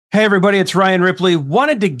Hey, everybody, it's Ryan Ripley.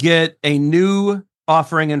 Wanted to get a new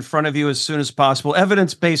offering in front of you as soon as possible,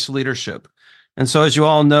 evidence-based leadership. And so, as you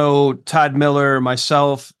all know, Todd Miller,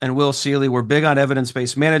 myself, and Will Seeley, we're big on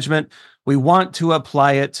evidence-based management. We want to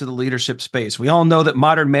apply it to the leadership space. We all know that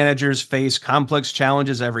modern managers face complex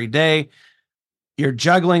challenges every day. You're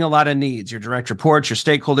juggling a lot of needs, your direct reports, your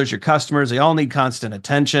stakeholders, your customers, they all need constant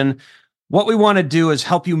attention. What we want to do is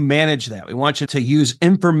help you manage that. We want you to use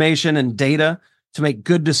information and data to make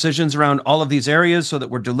good decisions around all of these areas so that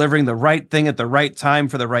we're delivering the right thing at the right time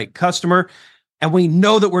for the right customer. And we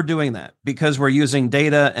know that we're doing that because we're using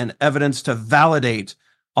data and evidence to validate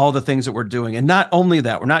all the things that we're doing. And not only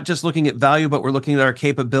that, we're not just looking at value, but we're looking at our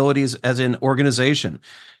capabilities as an organization.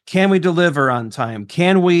 Can we deliver on time?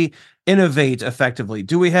 Can we innovate effectively?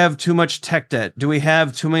 Do we have too much tech debt? Do we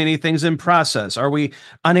have too many things in process? Are we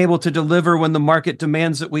unable to deliver when the market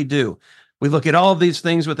demands that we do? We look at all of these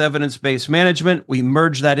things with evidence-based management. We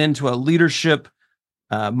merge that into a leadership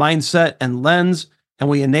mindset and lens, and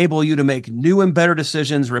we enable you to make new and better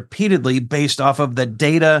decisions repeatedly based off of the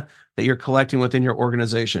data that you're collecting within your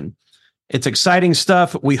organization. It's exciting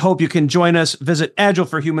stuff. We hope you can join us. Visit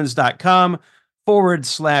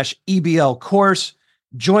agileforhumans.com/EBL course.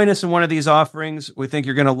 Join us in one of these offerings. We think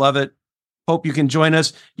you're going to love it. Hope you can join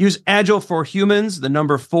us. Use Agile for Humans, the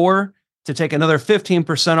number 4, to take another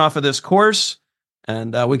 15% off of this course,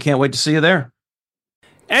 and we can't wait to see you there.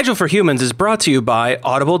 Agile for Humans is brought to you by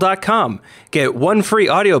Audible.com. Get one free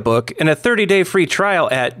audiobook and a 30-day free trial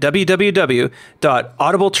at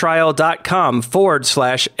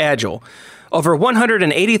www.audibletrial.com/agile. Over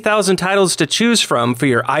 180,000 titles to choose from for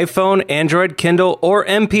your iPhone, Android, Kindle, or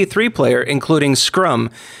MP3 player, including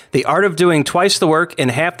Scrum, The Art of Doing Twice the Work in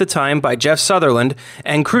Half the Time by Jeff Sutherland,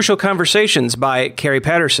 and Crucial Conversations by Carrie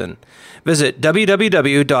Patterson. Visit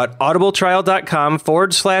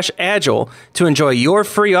www.audibletrial.com/agile to enjoy your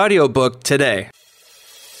free audiobook today.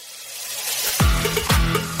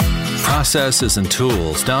 Processes and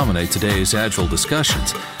tools dominate today's Agile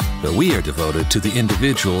discussions, but we are devoted to the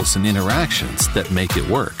individuals and interactions that make it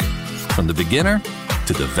work. From the beginner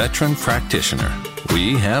to the veteran practitioner,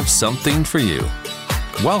 we have something for you.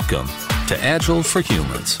 Welcome to Agile for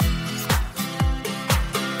Humans.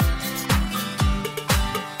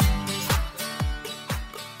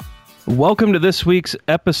 Welcome to this week's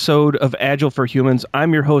episode of Agile for Humans.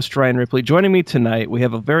 I'm your host, Ryan Ripley. Joining me tonight, we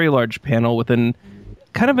have a very large panel within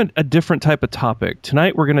kind of a different type of topic.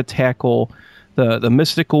 Tonight, we're going to tackle the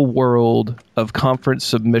mystical world of conference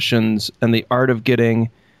submissions and the art of getting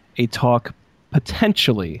a talk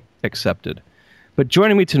potentially accepted. But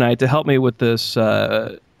joining me tonight to help me with this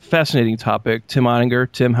fascinating topic, Tim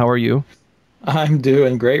Oninger. Tim, how are you? I'm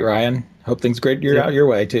doing great, Ryan. Hope things great. You're out your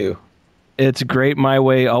way, too. It's great my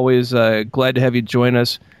way. Always glad to have you join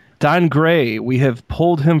us. Don Gray, we have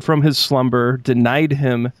pulled him from his slumber, denied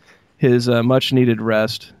him his much-needed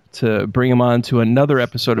rest to bring him on to another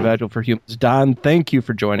episode of Agile for Humans. Don, thank you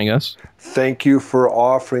for joining us. Thank you for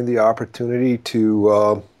offering the opportunity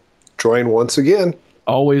to join once again.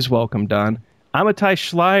 Always welcome, Don. Amitai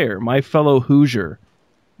Schleier, my fellow Hoosier,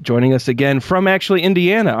 joining us again from actually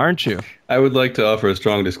Indiana, aren't you? I would like to offer a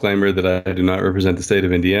strong disclaimer that I do not represent the state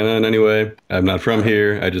of Indiana in any way. I'm not from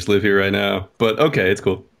here. I just live here right now. But okay, it's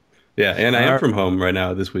cool. Yeah, and I am from home right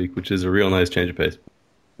now this week, which is a real nice change of pace.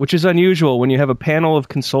 Which is unusual when you have a panel of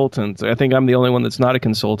consultants. I think I'm the only one that's not a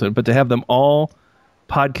consultant, but to have them all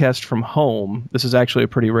podcast from home, this is actually a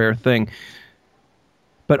pretty rare thing.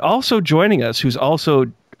 But also joining us, who's also,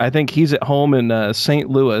 I think he's at home in St.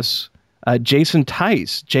 Louis, Jason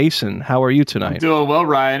Tice. Jason, how are you tonight? I'm doing well,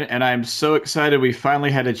 Ryan, and I'm so excited we finally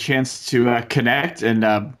had a chance to connect and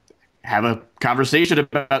have a conversation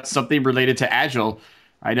about something related to Agile.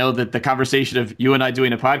 I know that the conversation of you and I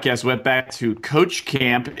doing a podcast went back to Coach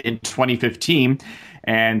Camp in 2015,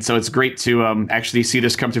 and so it's great to actually see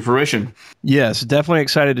this come to fruition. Yes, definitely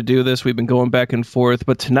excited to do this. We've been going back and forth,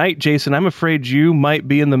 but tonight, Jason, I'm afraid you might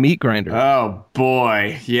be in the meat grinder. Oh,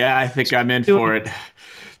 boy. Yeah, I think I'm in for it.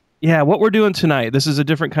 Yeah, what we're doing tonight, this is a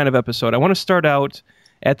different kind of episode. I want to start out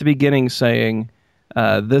at the beginning saying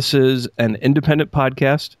this is an independent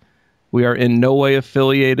podcast. We are in no way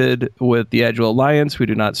affiliated with the Agile Alliance. We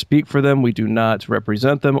do not speak for them. We do not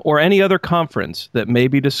represent them or any other conference that may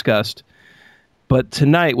be discussed. But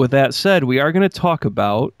tonight, with that said, we are going to talk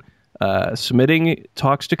about submitting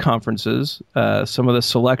talks to conferences, some of the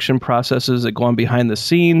selection processes that go on behind the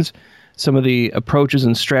scenes, some of the approaches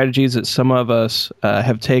and strategies that some of us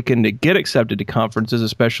have taken to get accepted to conferences,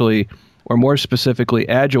 especially, or more specifically,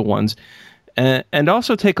 Agile ones, and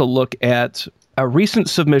also take a look at a recent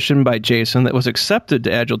submission by Jason that was accepted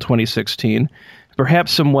to Agile 2016,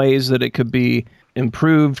 perhaps some ways that it could be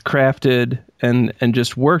improved, crafted, and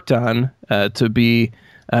just worked on to be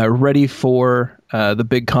ready for the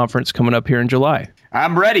big conference coming up here in July?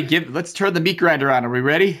 I'm ready. Let's turn the meat grinder on. Are we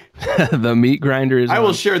ready? The meat grinder is I will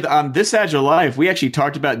on. share on this Agile Live. We actually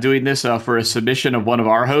talked about doing this for a submission of one of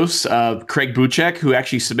our hosts, Craig Buchek, who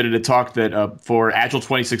actually submitted a talk that for Agile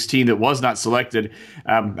 2016 that was not selected.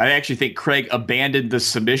 I actually think Craig abandoned the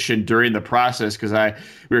submission during the process because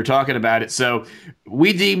we were talking about it. So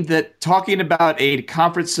we deemed that talking about a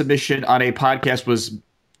conference submission on a podcast was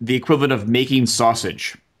the equivalent of making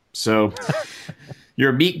sausage. So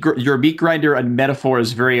your meat grinder and metaphor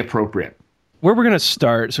is very appropriate. Where we're going to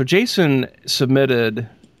start. So Jason submitted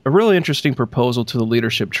a really interesting proposal to the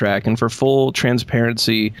leadership track. And for full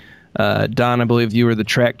transparency, Don, I believe you were the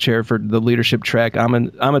track chair for the leadership track.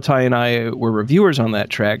 Amitai and I were reviewers on that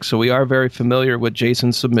track. So we are very familiar with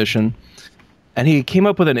Jason's submission. And he came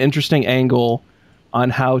up with an interesting angle on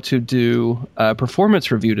how to do performance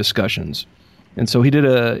review discussions. And so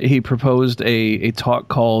he proposed a talk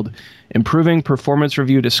called Improving Performance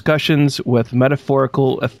Review Discussions with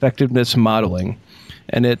Metaphorical Effectiveness Modeling.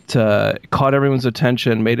 And it caught everyone's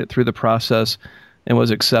attention, made it through the process, and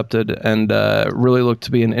was accepted, and really looked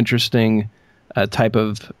to be an interesting type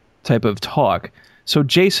of talk. So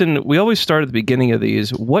Jason, we always start at the beginning of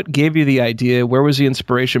these. What gave you the idea? Where was the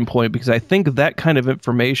inspiration point? Because I think that kind of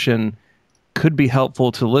information could be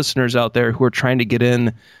helpful to listeners out there who are trying to get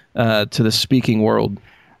in to the speaking world.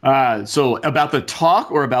 So about the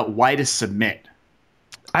talk or about why to submit?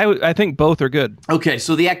 I think both are good. Okay,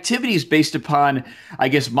 so the activity is based upon, I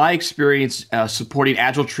guess, my experience supporting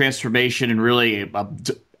Agile transformation and really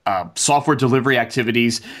software delivery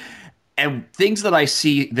activities and things that I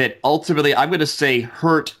see that ultimately, I'm going to say,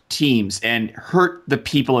 hurt teams and hurt the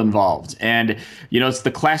people involved. And, it's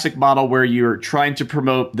the classic model where you're trying to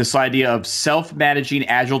promote this idea of self-managing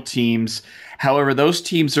Agile teams. However, those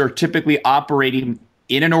teams are typically operating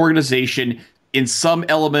in an organization in some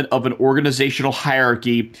element of an organizational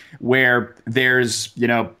hierarchy where there are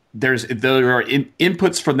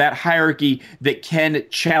inputs from that hierarchy that can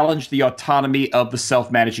challenge the autonomy of the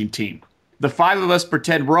self-managing team. The five of us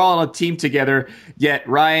pretend we're all on a team together, yet,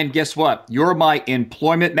 Ryan, guess what? You're my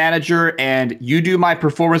employment manager, and you do my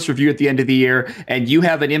performance review at the end of the year, and you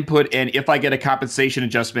have an input in if I get a compensation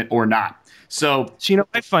adjustment or not. So,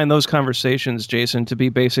 I find those conversations, Jason, to be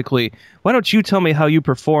basically, why don't you tell me how you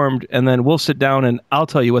performed, and then we'll sit down and I'll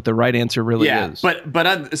tell you what the right answer really is.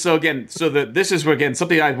 This is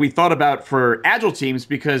something we thought about for Agile teams,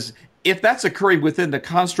 because if that's occurring within the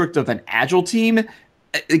construct of an Agile team,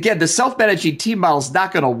 again, the self-managing team model is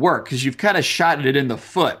not going to work because you've kind of shot it in the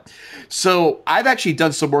foot. So I've actually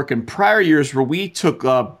done some work in prior years where we took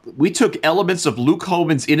elements of Luke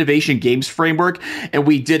Homan's innovation games framework, and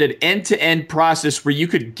we did an end-to-end process where you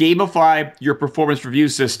could gamify your performance review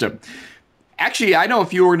system. Actually, I know a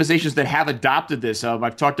few organizations that have adopted this.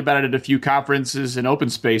 I've talked about it at a few conferences and open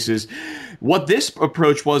spaces. What this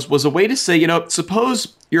approach was a way to say,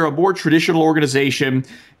 suppose you're a more traditional organization.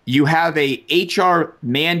 You have a HR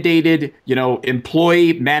mandated,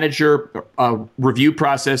 employee manager review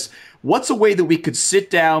process. What's a way that we could sit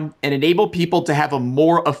down and enable people to have a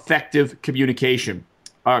more effective communication?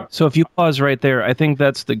 So if you pause right there, I think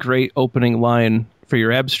that's the great opening line for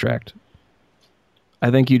your abstract. I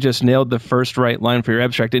think you just nailed the first right line for your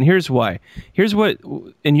abstract. And here's why. Here's what,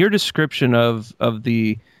 in your description of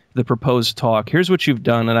the proposed talk, here's what you've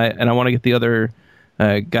done. And I want to get the other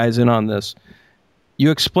guys in on this. You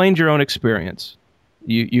explained your own experience.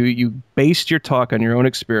 You based your talk on your own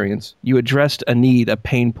experience. You addressed a need, a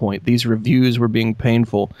pain point. These reviews were being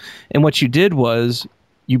painful. And what you did was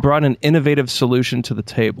you brought an innovative solution to the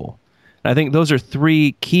table. And I think those are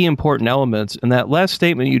three key important elements. And that last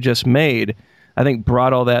statement you just made, I think,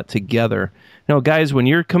 brought all that together. Guys, when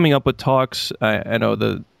you're coming up with talks, I know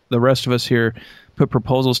the rest of us here put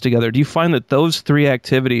proposals together. Do you find that those three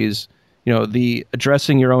activities, the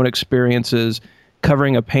addressing your own experiences,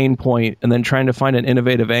 covering a pain point, and then trying to find an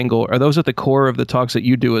innovative angle, are those at the core of the talks that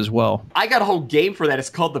you do as well? I got a whole game for that. It's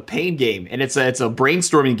called the pain game, and it's a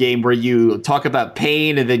brainstorming game where you talk about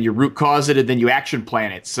pain and then you root cause it and then you action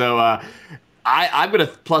plan it. So I'm going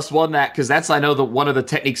to +1 that because that's, I know, one of the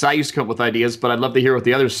techniques I use to come up with ideas, but I'd love to hear what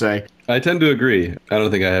the others say. I tend to agree. I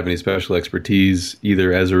don't think I have any special expertise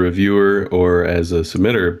either as a reviewer or as a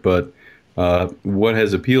submitter, but what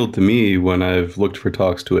has appealed to me when I've looked for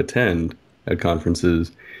talks to attend at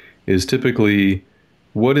conferences is typically,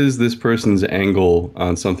 what is this person's angle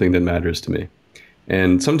on something that matters to me?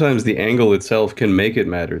 And sometimes the angle itself can make it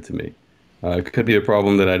matter to me. It could be a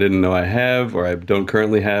problem that I didn't know I have or I don't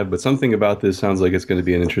currently have, but something about this sounds like it's going to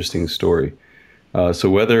be an interesting story. So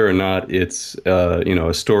whether or not it's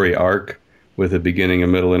a story arc with a beginning, a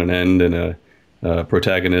middle, and an end, and a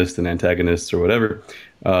protagonist and antagonists or whatever,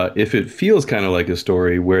 if it feels kind of like a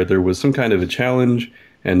story where there was some kind of a challenge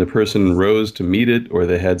and the person rose to meet it, or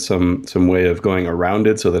they had some way of going around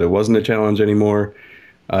it so that it wasn't a challenge anymore,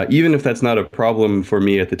 even if that's not a problem for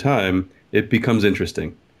me at the time, it becomes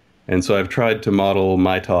interesting. And so I've tried to model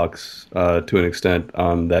my talks to an extent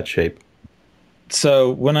on that shape.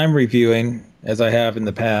 So when I'm reviewing, as I have in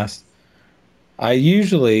the past, I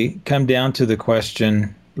usually come down to the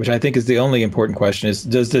question, which I think is the only important question, is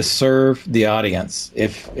does this serve the audience?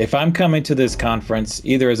 If I'm coming to this conference,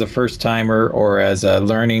 either as a first timer or as a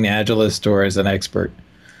learning agilist or as an expert,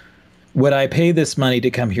 would I pay this money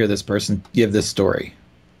to come hear this person give this story?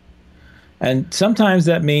 And sometimes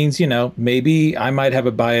that means, maybe I might have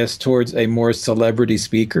a bias towards a more celebrity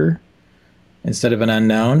speaker instead of an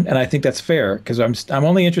unknown. And I think that's fair because I'm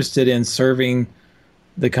only interested in serving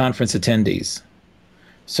the conference attendees.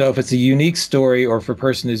 So if it's a unique story or if a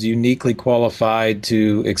person is uniquely qualified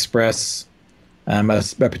to express a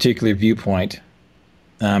particular viewpoint,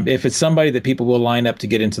 if it's somebody that people will line up to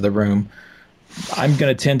get into the room, I'm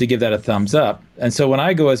going to tend to give that a thumbs up. And so when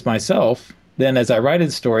I go as myself, then as I write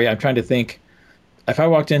a story, I'm trying to think, if I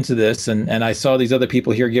walked into this and I saw these other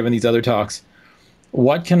people here giving these other talks,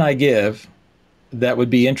 what can I give that would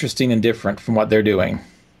be interesting and different from what they're doing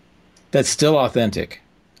that's still authentic?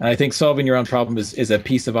 And I think solving your own problem is a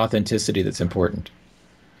piece of authenticity that's important.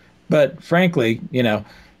 But frankly,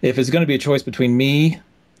 if it's going to be a choice between me,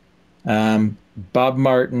 Bob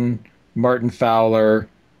Martin, Martin Fowler,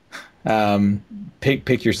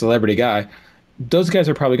 pick your celebrity guy, those guys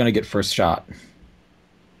are probably going to get first shot.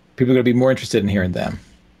 People are going to be more interested in hearing them.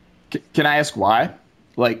 Can I ask why?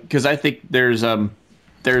 Because I think there's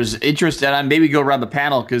interest, and I maybe go around the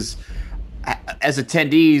panel because as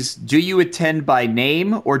attendees, do you attend by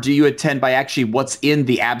name or do you attend by actually what's in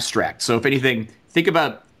the abstract? So if anything, think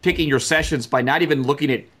about picking your sessions by not even looking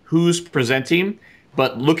at who's presenting,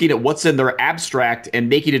 but looking at what's in their abstract and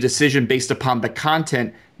making a decision based upon the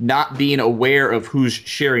content, not being aware of who's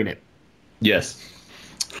sharing it. Yes.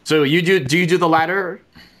 So do you do the latter?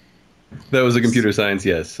 That was a computer science,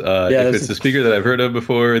 yes. If it's a speaker that I've heard of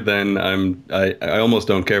before, then I almost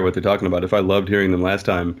don't care what they're talking about. If I loved hearing them last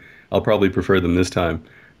time, I'll probably prefer them this time.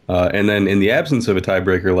 And then in the absence of a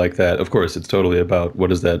tiebreaker like that, of course, it's totally about what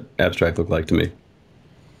does that abstract look like to me.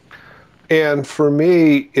 And for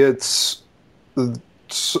me, it's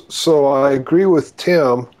so I agree with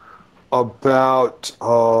Tim about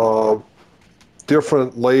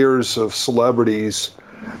different layers of celebrities.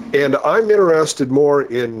 And I'm interested more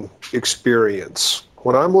in experience.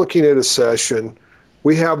 When I'm looking at a session,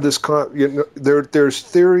 we have this, there's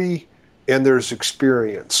theory and there's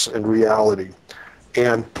experience and reality.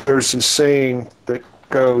 And there's this saying that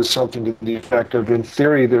goes something to the effect of, in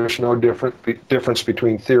theory, there's no difference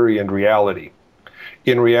between theory and reality.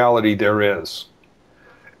 In reality, there is.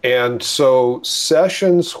 And so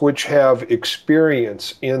sessions which have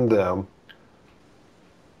experience in them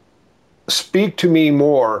speak to me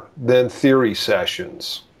more than theory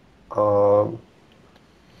sessions. One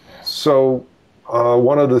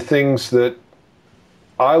of the things that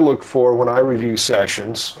I look for when I review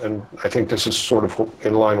sessions, and I think this is sort of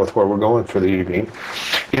in line with where we're going for the evening,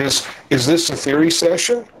 is this a theory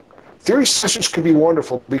session? Theory sessions can be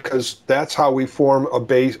wonderful because that's how we form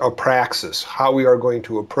a praxis, how we are going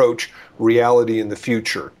to approach reality in the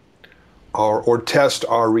future, or test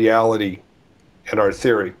our reality and our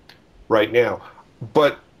theory right now.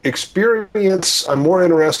 But experience, I'm more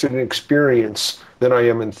interested in experience than I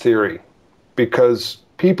am in theory, because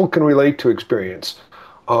people can relate to experience.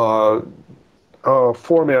 Format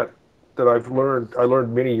that I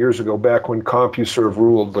learned many years ago, back when CompuServe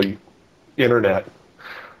ruled the internet,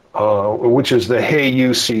 which is the hey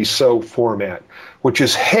you see so format, which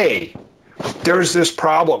is, hey, there's this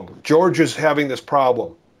problem. George is having this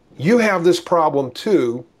problem. You have this problem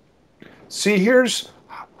too. See, here's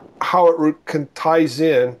how it ties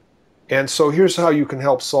in, and so here's how you can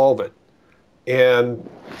help solve it. And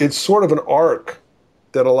it's sort of an arc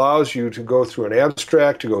that allows you to go through an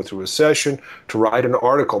abstract, to go through a session, to write an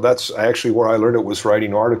article. That's actually where I learned it, was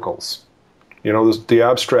writing articles. The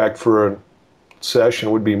abstract for a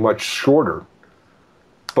session would be much shorter,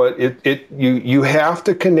 but you have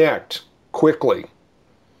to connect quickly,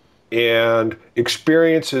 and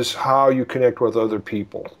experience is how you connect with other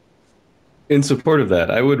people. In support of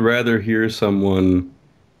that, I would rather hear someone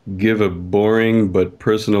give a boring but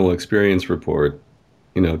personal experience report,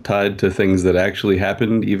 tied to things that actually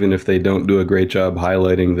happened, even if they don't do a great job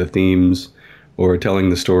highlighting the themes or telling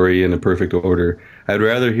the story in a perfect order. I'd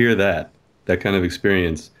rather hear that that kind of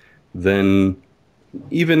experience than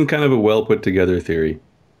even kind of a well put together theory.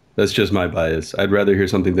 That's just my bias. I'd rather hear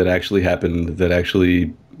something that actually happened, that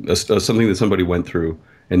actually something that somebody went through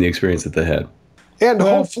and the experience that they had. And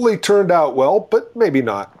hopefully turned out well, but maybe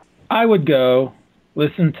not. I would go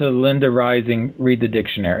listen to Linda Rising read the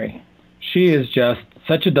dictionary. She is just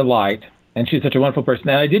such a delight, and she's such a wonderful person.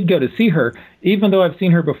 And I did go to see her, even though I've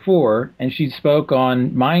seen her before, and she spoke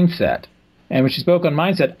on mindset. And when she spoke on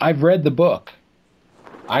mindset, I've read the book.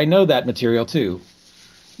 I know that material too.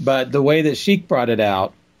 But the way that she brought it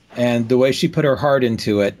out and the way she put her heart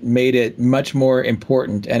into it made it much more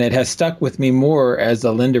important. And it has stuck with me more as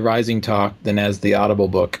a Linda Rising talk than as the Audible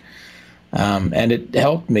book. And it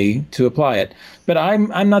helped me to apply it. But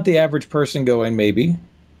I'm not the average person going, maybe.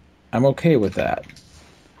 I'm okay with that.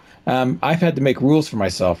 I've had to make rules for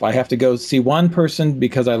myself. I have to go see one person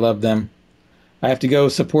because I love them. I have to go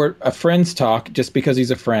support a friend's talk just because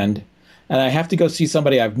he's a friend. And I have to go see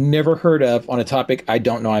somebody I've never heard of on a topic I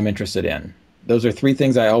don't know I'm interested in. Those are 3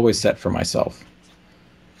 things I always set for myself.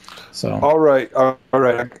 So. All right.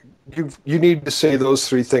 You need to say those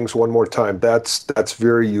 3 things one more time. That's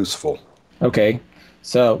very useful. Okay.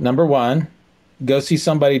 So, number 1, go see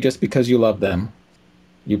somebody just because you love them.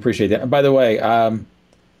 You appreciate that. And by the way,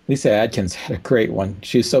 Lisa Adkins had a great one.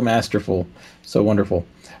 She's so masterful, so wonderful.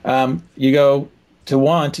 You go to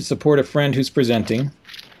want to support a friend who's presenting,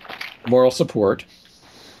 moral support.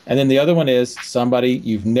 And then the other one is somebody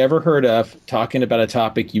you've never heard of talking about a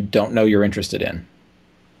topic you don't know you're interested in.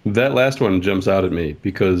 That last one jumps out at me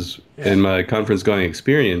because in my conference going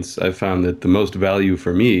experience, I found that the most value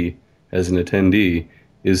for me as an attendee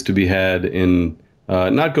is to be had in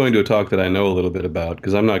not going to a talk that I know a little bit about,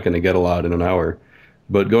 because I'm not going to get a lot in an hour,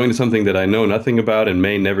 but going to something that I know nothing about and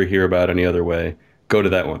may never hear about any other way. Go to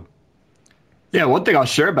that one. Yeah, one thing I'll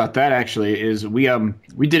share about that actually is we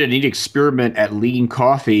did a neat experiment at Lean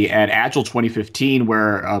Coffee at Agile 2015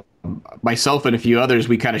 where myself and a few others,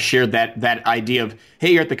 we kind of shared that idea of,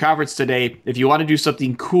 hey, you're at the conference today. If you want to do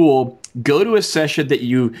something cool, go to a session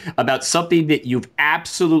about something that you've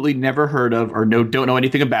absolutely never heard of or don't know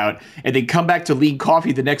anything about, and then come back to Lean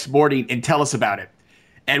Coffee the next morning and tell us about it.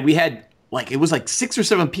 And we had it was 6 or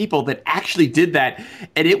 7 people that actually did that,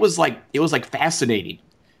 and it was fascinating.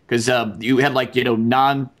 Because you had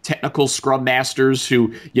non-technical Scrum Masters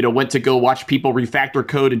who went to go watch people refactor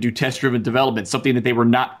code and do test-driven development, something that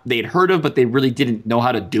they had heard of, but they really didn't know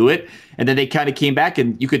how to do it. And then they kind of came back,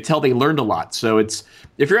 and you could tell they learned a lot. So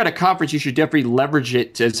if you're at a conference, you should definitely leverage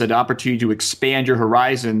it as an opportunity to expand your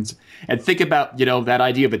horizons and think about that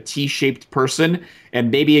idea of a T-shaped person.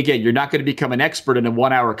 And maybe again, you're not going to become an expert in a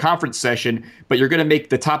 1-hour conference session, but you're going to make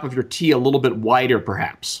the top of your T a little bit wider,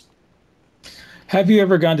 perhaps. Have you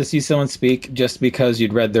ever gone to see someone speak just because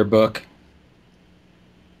you'd read their book?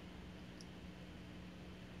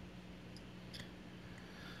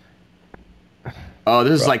 Oh,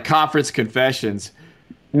 this is like conference confessions.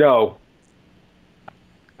 No.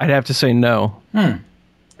 I'd have to say no.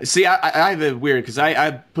 See, I have a weird because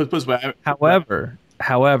I put my.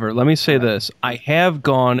 However, let me say this: I have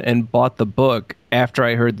gone and bought the book after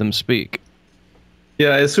I heard them speak. Yeah,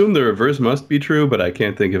 I assume the reverse must be true, but I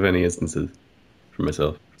can't think of any instances for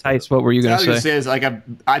myself. Tice, what were you going to say? I was going to say is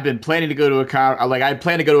I've been planning to go to I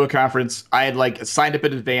planned to go to a conference. I had signed up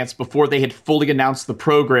in advance before they had fully announced the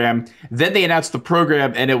program. Then they announced the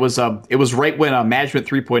program, and it was right when Management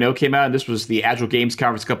 3.0 came out, and this was the Agile Games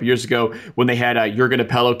Conference a couple years ago when they had Jürgen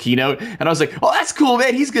Appello keynote, and I was like, oh, that's cool,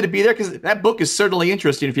 man. He's going to be there because that book is certainly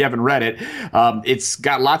interesting if you haven't read it. It's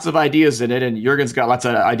got lots of ideas in it, and Jürgen's got lots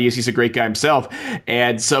of ideas. He's a great guy himself,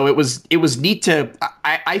 and so it was neat to.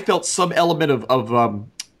 I felt some element of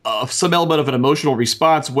an emotional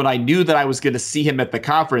response when I knew that I was going to see him at the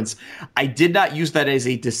conference. I did not use that as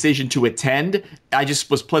a decision to attend. I just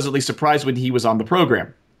was pleasantly surprised when he was on the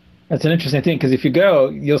program. That's an interesting thing, because if you go,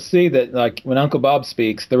 you'll see that when Uncle Bob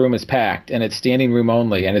speaks, the room is packed and it's standing room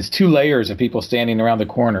only, and it's 2 layers of people standing around the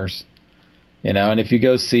corners. And if you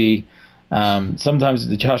go see, sometimes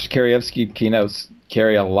the Josh Karyevsky keynotes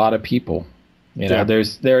carry a lot of people.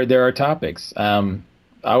 There are topics.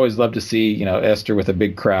 I always love to see, Esther with a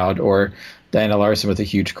big crowd or Diana Larson with a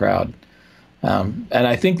huge crowd. And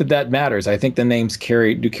I think that matters. I think the names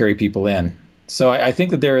do carry people in. So I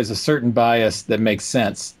think that there is a certain bias that makes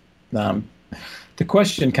sense. The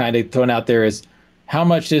question kind of thrown out there is, how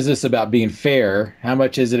much is this about being fair? How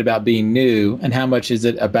much is it about being new? And how much is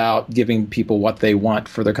it about giving people what they want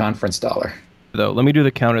for their conference dollar? Though, let me do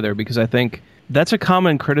the counter there, because I think that's a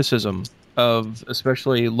common criticism of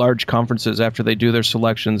especially large conferences after they do their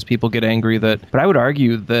selections. People get angry but I would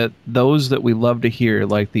argue that those that we love to hear,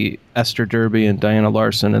 like the Esther Derby and Diana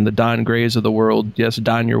Larson and the Don Grays of the world, yes,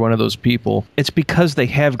 Don, you're one of those people, it's because they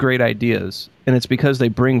have great ideas, and it's because they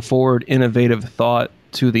bring forward innovative thought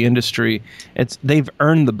to the industry. They've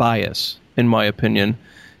earned the bias, in my opinion.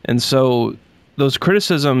 And so those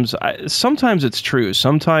criticisms, sometimes it's true.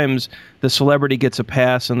 Sometimes the celebrity gets a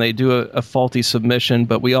pass and they do a faulty submission,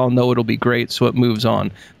 but we all know it'll be great, so it moves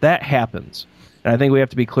on. That happens. And I think we have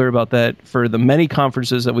to be clear about that. For the many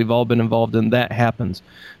conferences that we've all been involved in, that happens.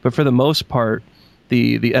 But for the most part,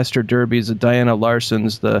 the Esther Derbys, the Diana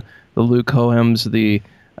Larsons, the Luke Cohems, the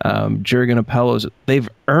Jurgen Apellos, they've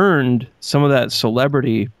earned some of that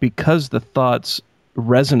celebrity because the thoughts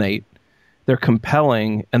resonate, they're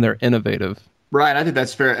compelling, and they're innovative. Right, I think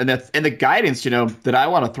that's fair, and the guidance, that I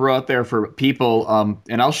want to throw out there for people,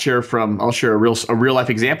 and I'll share a real life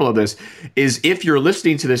example of this, is if you're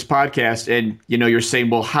listening to this podcast and you're saying,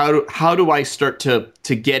 well, how do I start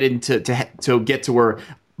to get into to get to where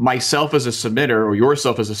myself as a submitter or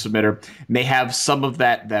yourself as a submitter may have some of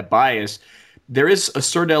that bias. There is a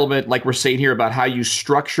certain element, like we're saying here, about how you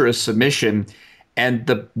structure a submission.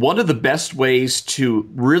 And one of the best ways to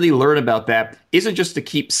really learn about that isn't just to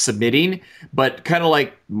keep submitting, but kind of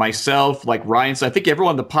like myself, like Ryan, so I think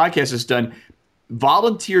everyone on the podcast has done,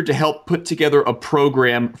 volunteer to help put together a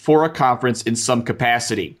program for a conference in some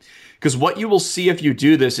capacity. Because what you will see if you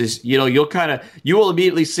do this is, you will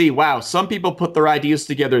immediately see, wow, some people put their ideas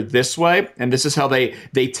together this way, and this is how they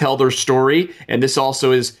tell their story. And this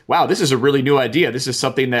also is, wow, this is a really new idea. This is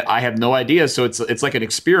something that I have no idea. So it's like an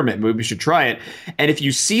experiment. Maybe we should try it. And if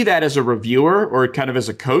you see that as a reviewer or kind of as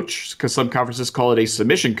a coach, because some conferences call it a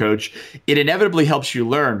submission coach, it inevitably helps you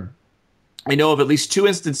learn. I know of at least 2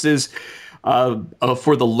 instances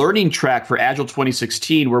for the learning track for Agile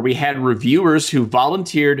 2016, where we had reviewers who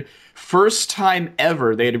volunteered. First time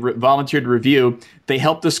ever they had volunteered to review. They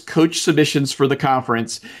helped us coach submissions for the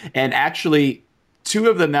conference. And actually, 2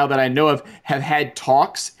 of them now that I know of have had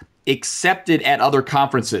talks accepted at other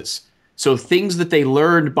conferences. So things that they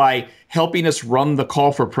learned by helping us run the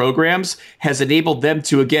call for programs has enabled them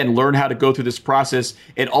to, again, learn how to go through this process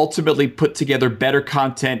and ultimately put together better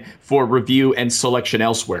content for review and selection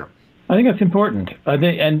elsewhere. I think that's important.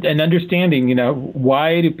 And understanding,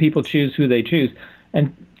 why do people choose who they choose?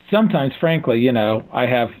 And sometimes, frankly, I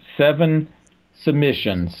have 7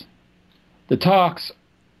 submissions. The talks,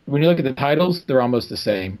 when you look at the titles, they're almost the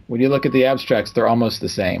same. When you look at the abstracts, they're almost the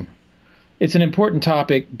same. It's an important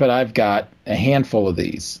topic, but I've got a handful of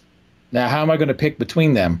these. Now, how am I going to pick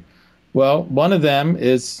between them? Well, one of them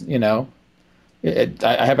is,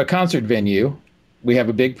 I have a concert venue. We have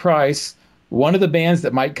a big price. One of the bands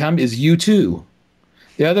that might come is U2.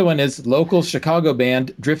 The other one is local Chicago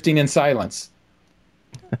band Drifting in Silence.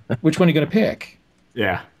 Which one are you going to pick?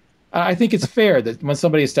 Yeah. I think it's fair that when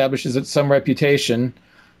somebody establishes some reputation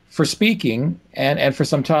for speaking and for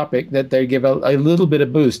some topic, that they give a little bit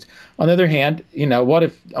of boost. On the other hand, what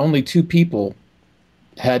if only 2 people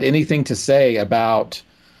had anything to say about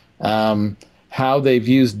how they've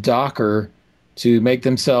used Docker to make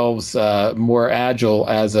themselves more agile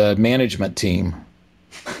as a management team?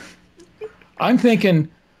 I'm thinking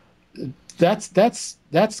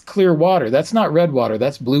that's clear water. That's not red water.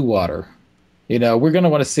 That's blue water. We're going to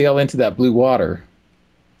want to sail into that blue water.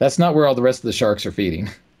 That's not where all the rest of the sharks are feeding.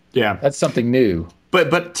 Yeah. That's something new.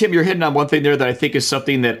 But Tim, you're hitting on one thing there that I think is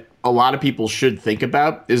something that a lot of people should think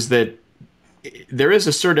about, is that there is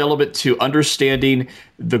a certain element to understanding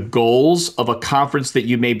the goals of a conference that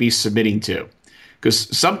you may be submitting to.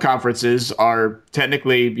 Because some conferences are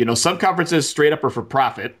technically, some conferences straight up are for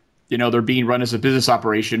profit. They're being run as a business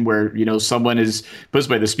operation where, someone is,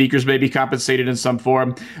 the speakers may be compensated in some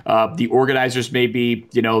form. The organizers may be,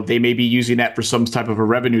 they may be using that for some type of a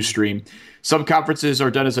revenue stream. Some conferences are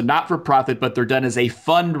done as a not-for-profit, but they're done as a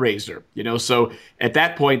fundraiser, So at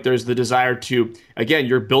that point, there's the desire to, again,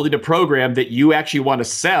 you're building a program that you actually want to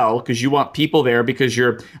sell because you want people there because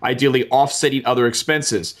you're ideally offsetting other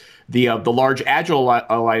expenses. The large Agile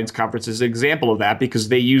Alliance conference is an example of that because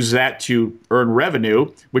they use that to earn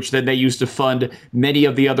revenue, which then they use to fund many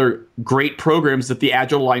of the other great programs that the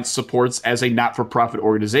Agile Alliance supports as a not-for-profit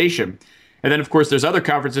organization. And then, of course, there's other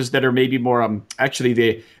conferences that are maybe more, actually,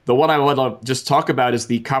 the one I want to just talk about is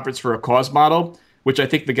the Conference for a Cause model, which I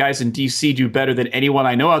think the guys in D.C. do better than anyone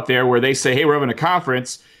I know out there, where they say, hey, we're having a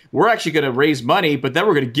conference. We're actually going to raise money, but then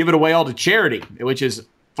we're going to give it away all to charity, which is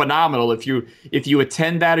phenomenal. If you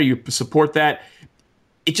attend that or you support that,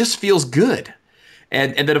 it just feels good.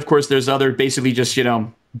 And then, of course, there's other basically just,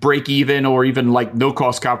 break even or even like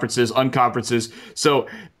no-cost conferences, unconferences. So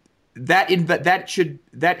that should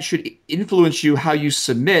influence you how you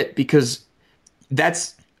submit, because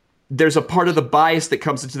there's a part of the bias that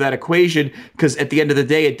comes into that equation, because at the end of the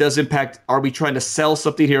day, it does impact, are we trying to sell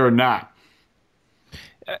something here or not?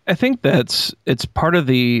 I think it's part of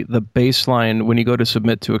the baseline when you go to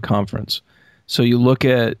submit to a conference. So you look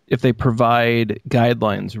at if they provide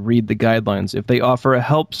guidelines, read the guidelines. If they offer a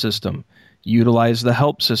help system, utilize the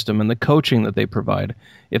help system and the coaching that they provide.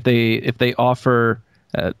 If they offer,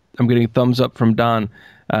 I'm getting thumbs up from Don.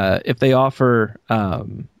 If they offer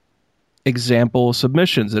example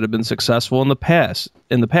submissions that have been successful in the past,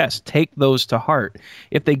 take those to heart.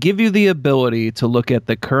 If they give you the ability to look at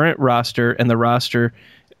the current roster and the roster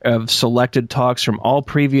of selected talks from all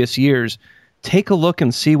previous years, take a look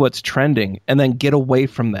and see what's trending, and then get away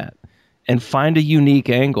from that and find a unique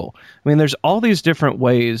angle. I mean, there's all these different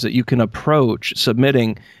ways that you can approach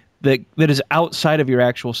submitting that is outside of your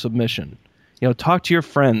actual submission. You know, talk to your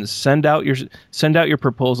friends, send out your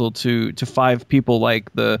proposal to 5 people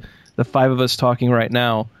like the 5 of us talking right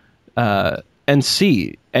now, and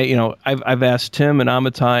see. You know, I've asked Tim and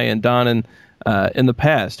Amitai and Don and in the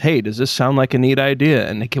past, hey, does this sound like a neat idea?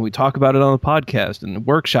 And can we talk about it on the podcast and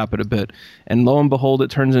workshop it a bit? And lo and behold,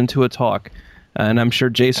 it turns into a talk. And I'm sure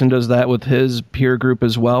Jason does that with his peer group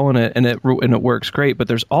as well, and it works great. But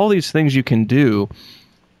there's all these things you can do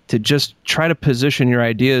to just try to position your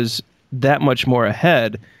ideas that much more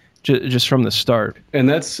ahead, just from the start. And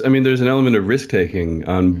there's an element of risk taking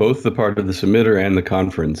on both the part of the submitter and the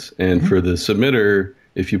conference. And for the submitter,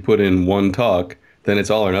 if you put in one talk, then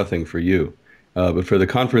it's all or nothing for you. But for the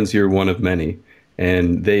conference, you're one of many,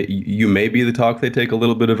 and you may be the talk they take a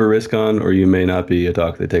little bit of a risk on, or you may not be a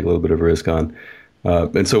talk they take a little bit of a risk on.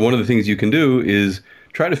 And so one of the things you can do is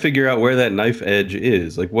try to figure out where that knife edge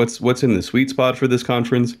is, like what's in the sweet spot for this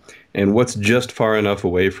conference, and what's just far enough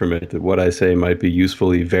away from it that what I say might be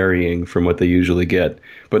usefully varying from what they usually get,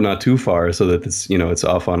 but not too far so that it's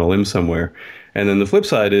off on a limb somewhere. And then the flip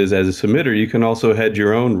side is, as a submitter, you can also hedge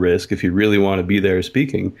your own risk if you really want to be there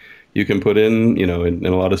speaking. You can put in, in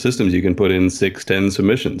a lot of systems, you can put in 6, 10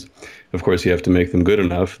 submissions. Of course, you have to make them good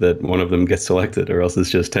enough that one of them gets selected, or else it's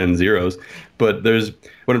just 10 zeros. But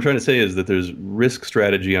what I'm trying to say is that there's risk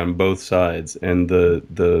strategy on both sides, and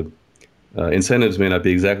the incentives may not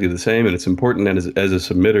be exactly the same. And it's important as a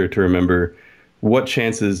submitter to remember, what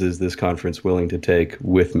chances is this conference willing to take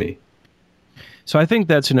with me? So I think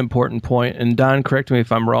that's an important point. And Don, correct me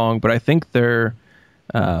if I'm wrong, but I think there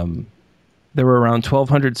were around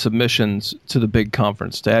 1,200 submissions to the big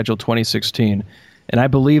conference, to Agile 2016, and I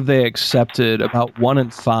believe they accepted about 1 in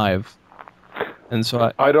 5. And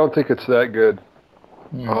so I don't think it's that good.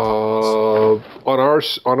 On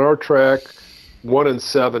our track, 1 in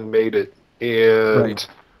 7 made it, and Right.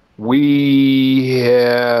 we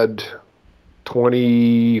had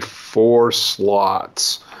 24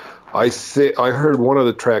 slots. I heard one of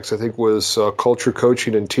the tracks, I think, was culture,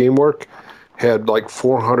 coaching, and teamwork, had like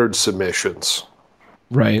 400 submissions.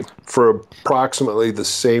 Right. For approximately the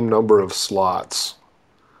same number of slots.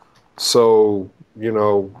 So,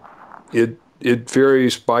 it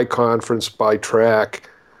varies by conference, by track,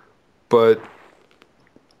 but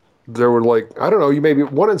there were I don't know, you maybe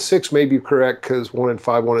 1 in 6 may be correct, because 1 in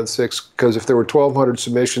 5, 1 in 6, because if there were 1,200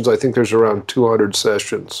 submissions, I think there's around 200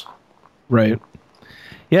 sessions. Right.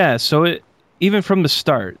 Yeah, so even from the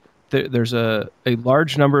start, there's a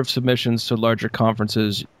large number of submissions to larger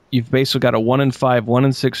conferences. You've basically got a 1 in 5, 1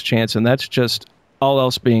 in 6 chance, and that's just all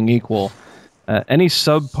else being equal. Any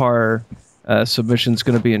subpar submission is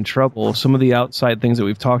going to be in trouble. Some of the outside things that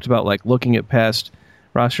we've talked about, like looking at past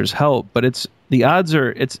rosters, help, but it's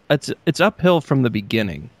uphill from the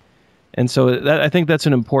beginning. And so I think that's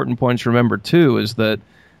an important point to remember too, is that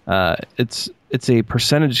it's a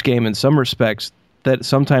percentage game in some respects that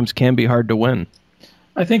sometimes can be hard to win.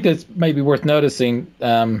 I think that's maybe worth noticing.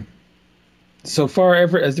 So far,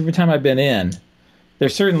 every time I've been in, there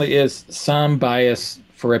certainly is some bias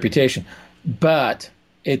for reputation, but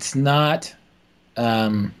it's not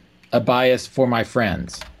a bias for my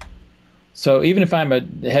friends. So even if I'm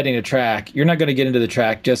heading a track, you're not going to get into the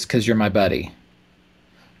track just because you're my buddy.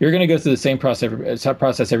 You're going to go through the same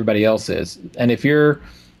process everybody else is. And if you're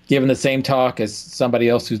giving the same talk as somebody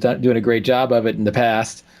else who's doing a great job of it in the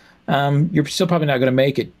past, you're still probably not going to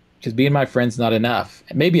make it, because being my friend's not enough.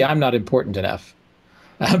 Maybe I'm not important enough,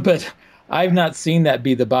 but I've not seen that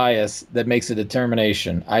be the bias that makes a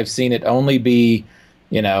determination. I've seen it only be,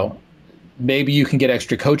 maybe you can get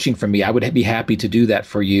extra coaching from me. I would be happy to do that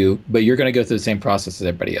for you, but you're going to go through the same process as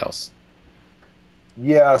everybody else.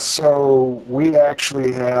 Yeah, so we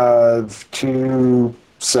actually have 2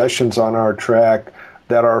 sessions on our track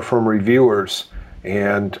that are from reviewers.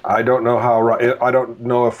 And I don't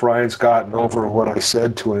know if Ryan's gotten over what I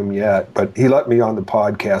said to him yet, but he let me on the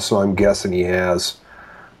podcast, so I'm guessing he has.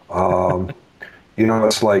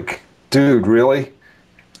 It's like, dude, really?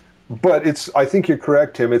 But I think you're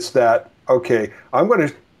correct, Tim. It's that, okay, I'm going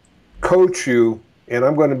to coach you, and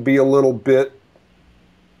I'm going to be a little bit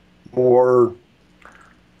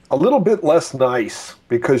less nice,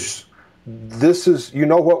 because this is,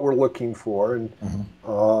 what we're looking for. And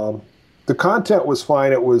the content was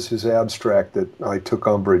fine. It was his abstract that I took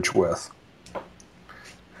umbrage with.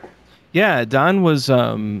 Yeah, Don was,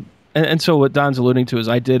 and so what Don's alluding to is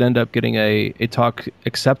I did end up getting a talk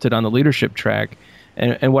accepted on the leadership track.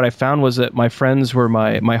 And what I found was that my friends were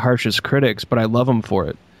my harshest critics, but I love them for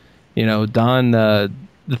it. Don, the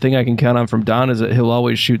thing I can count on from Don is that he'll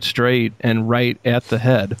always shoot straight and right at the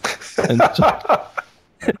head. And so,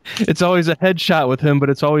 it's always a headshot with him, but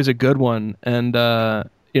it's always a good one. And,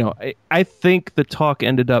 I think the talk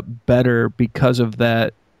ended up better because of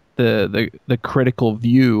that, the critical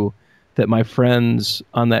view that my friends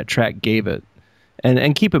on that track gave it.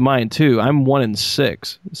 And keep in mind too, I'm 1 in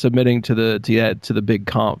 6 submitting to the big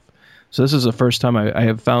conf. So this is the first time I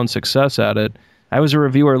have found success at it. I was a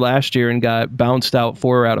reviewer last year and got bounced out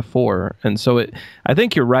 4 out of 4. And so I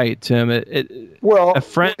think you're right, Tim.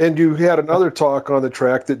 And you had another talk on the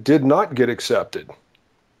track that did not get accepted.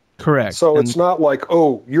 Correct. So it's not like,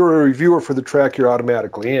 oh, you're a reviewer for the track, you're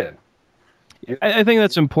automatically in. I think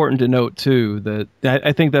that's important to note, too, that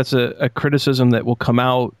I think that's a criticism that will come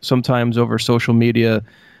out sometimes over social media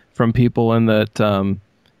from people, and that,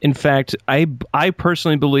 in fact, I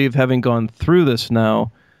personally believe, having gone through this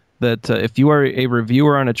now, that if you are a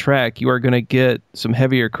reviewer on a track, you are going to get some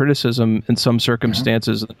heavier criticism in some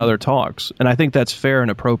circumstances than other talks. And I think that's fair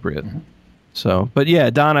and appropriate. So, but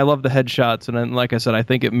yeah, Don, I love the headshots, and then, like I said, I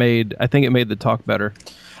think it made the talk better.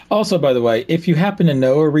 Also, by the way, if you happen to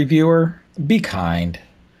know a reviewer, be kind.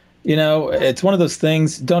 It's one of those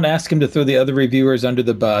things. Don't ask him to throw the other reviewers under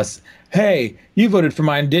the bus. Hey, you voted for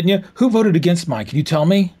mine, didn't you? Who voted against mine? Can you tell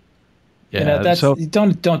me? Yeah,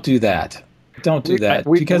 don't do that. Don't do that,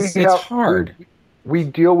 because it's hard. We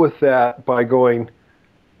deal with that by going,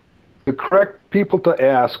 the correct people to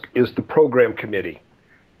ask is the program committee.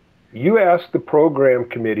 You ask the program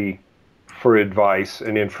committee for advice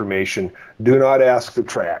and information. Do not ask the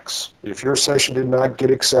tracks. If your session did not get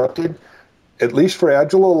accepted, at least for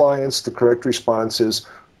Agile Alliance, the correct response is,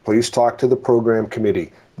 please talk to the program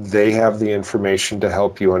committee. They have the information to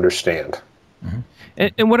help you understand.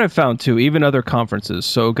 And what I've found, too, even other conferences.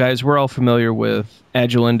 So, guys, we're all familiar with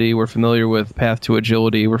Agile Indy. We're familiar with Path to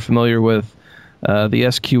Agility. We're familiar with the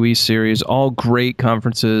SQE series, all great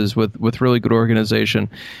conferences with really good organization.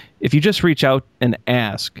 If you just reach out and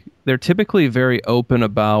ask, they're typically very open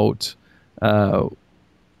about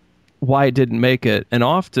why it didn't make it. And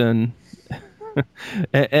often,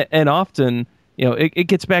 it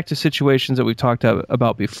gets back to situations that we've talked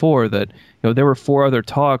about before, that there were 4 other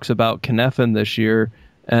talks about Cynefin this year,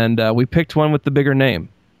 and we picked one with the bigger name,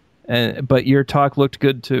 but your talk looked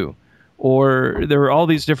good too. Or there were all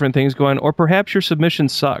these different things going, or perhaps your submission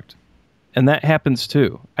sucked. And that happens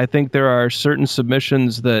too. I think there are certain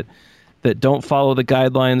submissions that don't follow the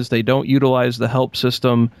guidelines, they don't utilize the help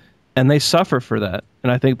system, and they suffer for that.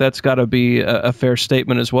 And I think that's got to be a fair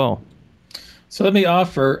statement as well. So let me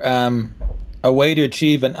offer a way to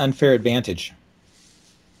achieve an unfair advantage.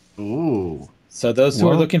 Ooh. So those who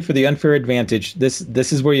are looking for the unfair advantage, this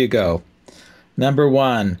is where you go. Number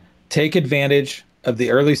 1, take advantage of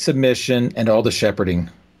the early submission and all the shepherding.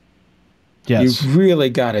 Yes. You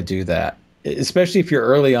really got to do that, especially if you're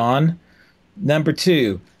early on. Number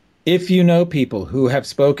 2, if you know people who have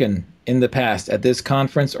spoken in the past at this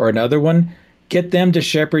conference or another one, get them to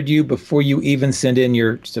shepherd you before you even send in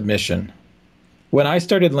your submission. When I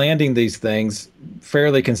started landing these things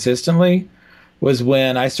fairly consistently was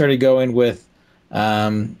when I started going with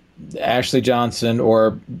Ashley Johnson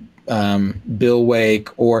or Bill Wake,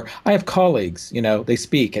 or I have colleagues, they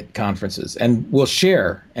speak at conferences and we'll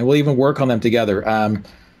share and we'll even work on them together.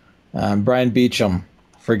 Brian Beecham,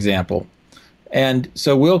 for example. And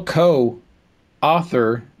so we'll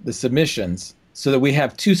co-author the submissions so that we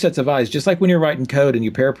have 2 sets of eyes, just like when you're writing code and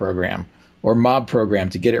you pair program or mob program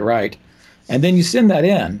to get it right. And then you send that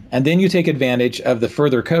in, and then you take advantage of the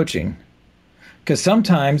further coaching. Because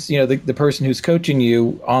sometimes, the person who's coaching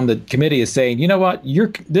you on the committee is saying, you know what,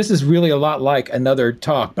 this is really a lot like another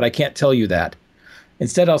talk, but I can't tell you that.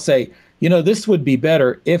 Instead, I'll say, this would be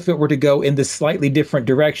better if it were to go in this slightly different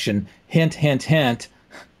direction. Hint, hint, hint.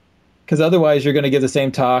 Because otherwise, you're going to give the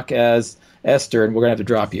same talk as Esther, and we're going to have to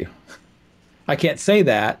drop you. I can't say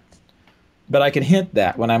that, but I can hint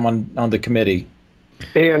that when I'm on the committee.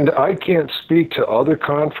 And I can't speak to other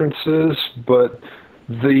conferences, but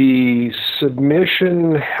the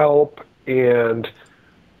submission help and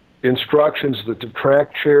instructions that the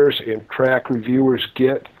track chairs and track reviewers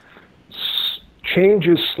get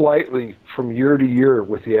changes slightly from year to year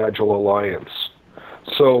with the Agile Alliance.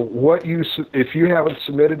 So if you haven't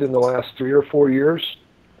submitted in the last 3 or 4 years,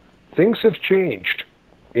 things have changed.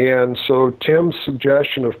 And so Tim's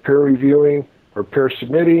suggestion of peer reviewing or peer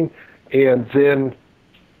submitting and then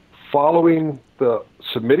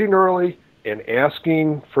submitting early and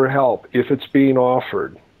asking for help if it's being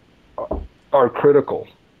offered are critical.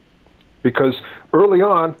 Because early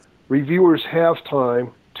on, reviewers have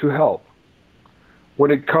time to help.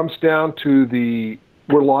 When it comes down to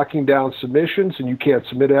we're locking down submissions and you can't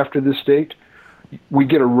submit after this date, we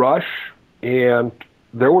get a rush, and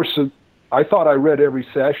I thought I read every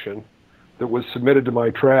session that was submitted to my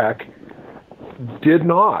track. Did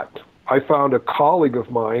not. I found a colleague of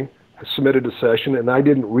mine submitted a session, and I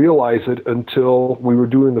didn't realize it until we were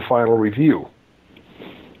doing the final review.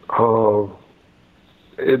 And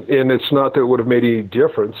it's not that it would have made any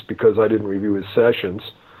difference because I didn't review his sessions.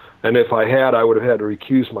 And if I had, I would have had to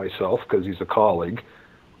recuse myself because he's a colleague.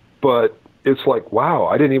 But it's like, wow,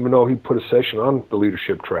 I didn't even know he put a session on the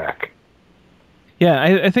leadership track. Yeah,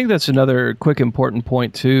 I think that's another quick important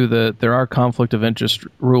point, too, that there are conflict of interest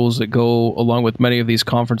rules that go along with many of these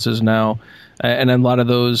conferences now. And a lot of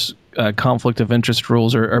those conflict of interest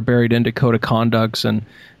rules are buried into code of conducts. And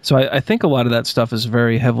so I think a lot of that stuff is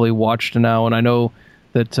very heavily watched now. And I know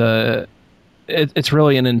that it's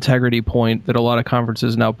really an integrity point that a lot of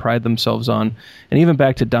conferences now pride themselves on. And even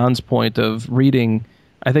back to Don's point of reading,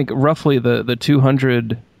 I think roughly the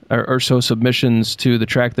 200 or so submissions to the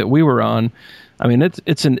track that we were on, I mean,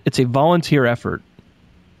 it's a volunteer effort,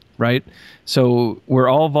 right? So we're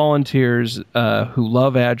all volunteers who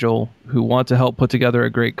love Agile, who want to help put together a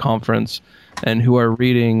great conference, and who are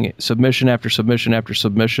reading submission after submission after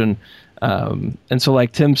submission. And so,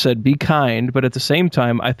 like Tim said, be kind, but at the same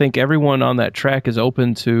time, I think everyone on that track is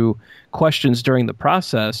open to questions during the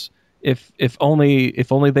process, if only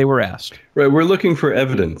they were asked. Right, we're looking for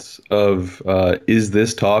evidence of is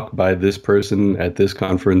this talk by this person at this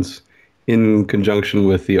conference in conjunction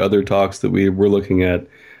with the other talks that we're looking at,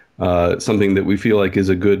 something that we feel like is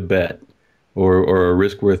a good bet or a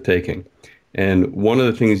risk worth taking. And one of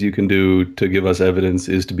the things you can do to give us evidence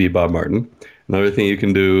is to be Bob Martin. Another thing you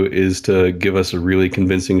can do is to give us a really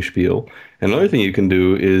convincing spiel. Another thing you can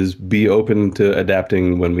do is be open to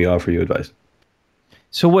adapting when we offer you advice.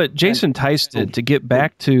 So what Jason Tice did, to get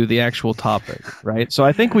back to the actual topic, right? So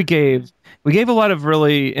I think we gave a lot of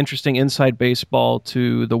really interesting inside baseball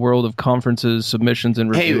to the world of conferences, submissions, and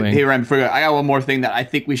reviewing. Hey, Ryan, I got one more thing that I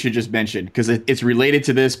think we should just mention because it's related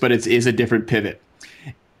to this, but it is a different pivot.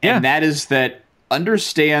 And that is that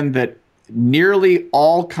understand that nearly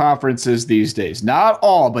all conferences these days, not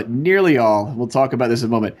all, but nearly all, we'll talk about this in a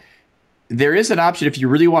moment, there is an option if you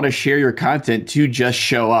really want to share your content to just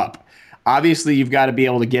show up. Obviously, you've got to be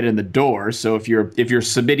able to get in the door. So if you're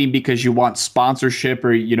submitting because you want sponsorship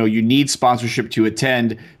or you need sponsorship to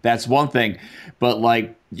attend, that's one thing. But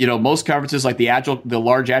most conferences like the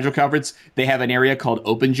large Agile conference, they have an area called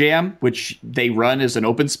Open Jam, which they run as an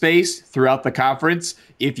open space throughout the conference.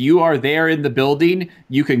 If you are there in the building,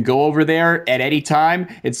 you can go over there at any time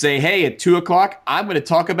and say, hey, at 2:00, I'm going to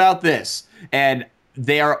talk about this. And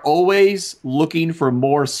they are always looking for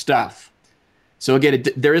more stuff. So again,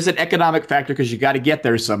 there is an economic factor because you got to get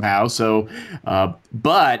there somehow. So,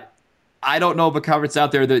 but I don't know of a conference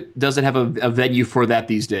out there that doesn't have a venue for that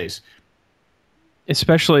these days.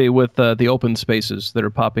 Especially with the open spaces that are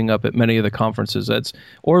popping up at many of the conferences,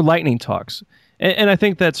 or lightning talks. And I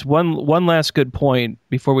think that's one last good point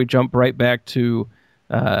before we jump right back to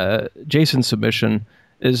Jason's submission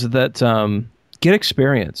is that get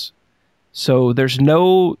experience. So there's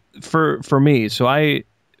for me. So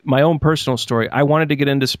my own personal story, I wanted to get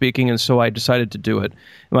into speaking, and so I decided to do it.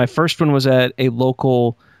 My first one was at a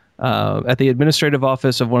local, at the administrative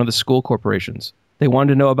office of one of the school corporations. They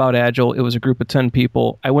wanted to know about Agile. It was a group of 10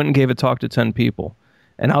 people. I went and gave a talk to 10 people.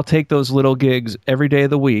 And I'll take those little gigs every day of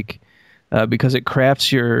the week because it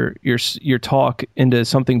crafts your talk into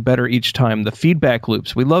something better each time. The feedback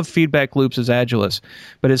loops. We love feedback loops as Agilists,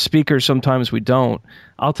 but as speakers, sometimes we don't.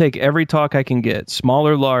 I'll take every talk I can get, small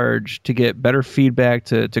or large, to get better feedback,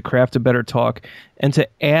 to craft a better talk, and to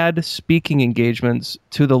add speaking engagements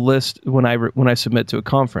to the list when I submit to a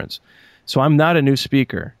conference. So I'm not a new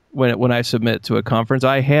speaker when I submit to a conference.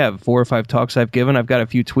 I have 4 or 5 talks I've given. I've got a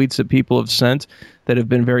few tweets that people have sent that have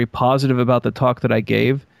been very positive about the talk that I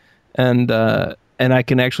gave, and I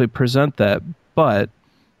can actually present that. But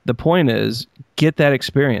The point is, get that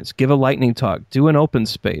experience, give a lightning talk, do an open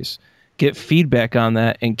space, get feedback on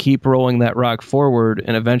that, and keep rolling that rock forward.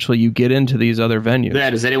 And eventually you get into these other venues. Yeah.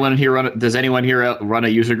 Does anyone here run a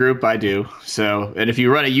user group? I do. So, and if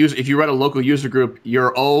you run a local user group,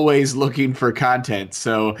 you're always looking for content.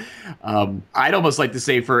 So, I'd almost like to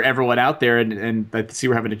say for everyone out there, and I see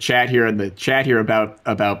we're having a chat here in the chat here about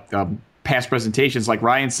past presentations, like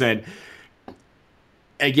Ryan said.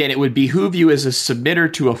 Again, it would behoove you as a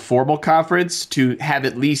submitter to a formal conference to have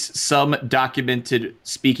at least some documented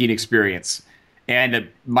speaking experience. And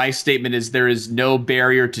my statement is there is no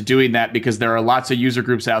barrier to doing that because there are lots of user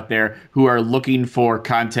groups out there who are looking for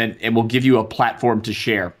content and will give you a platform to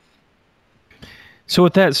share. So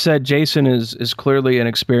with that said, Jason is clearly an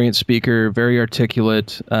experienced speaker, very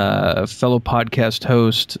articulate, fellow podcast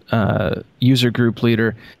host, user group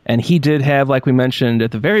leader. And he did have, like we mentioned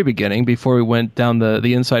at the very beginning, before we went down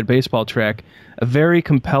the inside baseball track, a very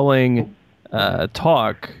compelling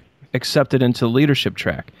talk accepted into the leadership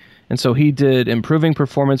track. And so he did improving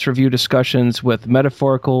performance review discussions with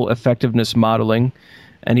metaphorical effectiveness modeling.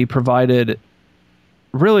 And he provided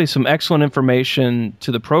really some excellent information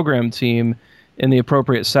to the program team in the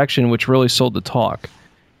appropriate section, which really sold the talk.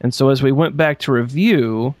 And so as we went back to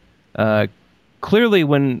review, clearly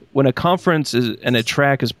when a conference and a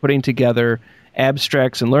track is putting together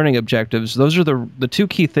abstracts and learning objectives, those are the two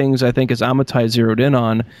key things I think as Amitai zeroed in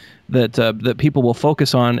on that people will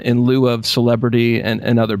focus on in lieu of celebrity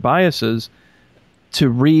and other biases to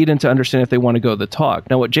read and to understand if they want to go to the talk.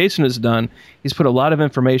 Now what Jason has done, he's put a lot of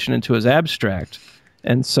information into his abstract.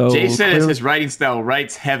 And so Jason is his writing style,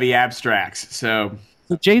 writes heavy abstracts. So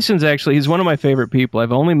Jason's he's one of my favorite people.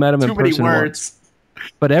 I've only met him in person once.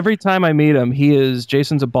 But every time I meet him,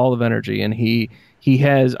 Jason's a ball of energy, and he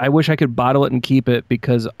has, I wish I could bottle it and keep it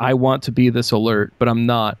because I want to be this alert, but I'm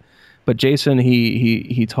not. But Jason,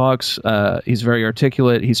 he talks, he's very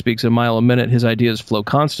articulate, he speaks a mile a minute, his ideas flow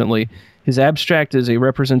constantly. His abstract is a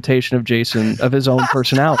representation of Jason, of his own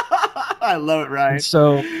personality. I love it, Ryan.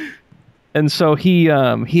 And so he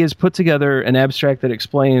has put together an abstract that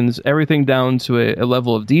explains everything down to a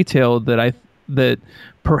level of detail that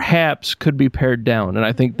perhaps could be pared down. And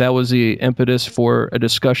I think that was the impetus for a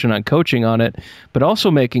discussion on coaching on it, but also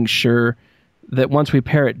making sure that once we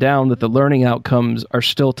pare it down, that the learning outcomes are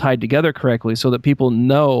still tied together correctly so that people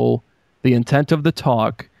know the intent of the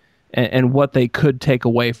talk and what they could take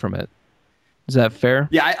away from it. Is that fair?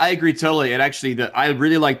 Yeah, I agree totally. And actually, I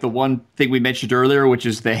really like the one thing we mentioned earlier, which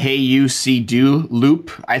is the hey, you, see, do loop.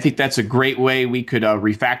 I think that's a great way we could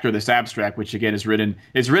refactor this abstract, which again is written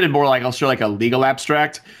more like, I'll show like a legal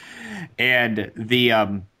abstract. And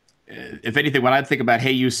the if anything, when I think about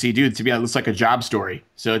hey, you, see, do, to me, it looks like a job story.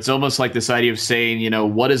 So it's almost like this idea of saying,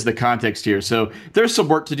 what is the context here? So there's some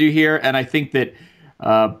work to do here. And I think that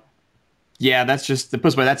yeah, that's just the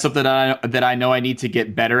push. But that's something that I know I need to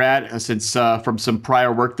get better at. Since from some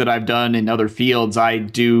prior work that I've done in other fields, I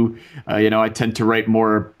do, I tend to write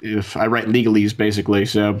more. If I write legalese, basically.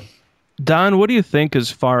 So, Don, what do you think as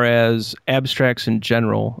far as abstracts in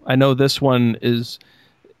general? I know this one is.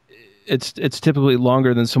 It's typically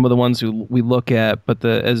longer than some of the ones we look at, but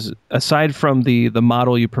aside from the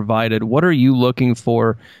model you provided, what are you looking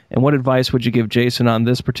for, and what advice would you give Jason on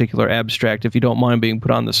this particular abstract, if you don't mind being put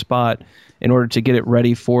on the spot, in order to get it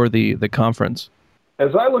ready for the conference?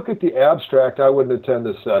 As I look at the abstract, I wouldn't attend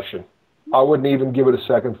this session. I wouldn't even give it a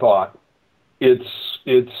second thought. It's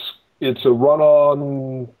a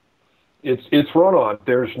run-on. It's run-on.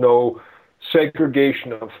 There's no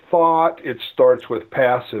segregation of thought. It starts with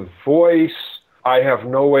passive voice. I have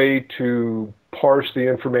no way to parse the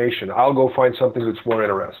information. I'll go find something that's more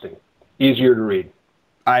interesting, easier to read.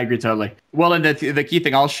 I agree totally. Well, and the key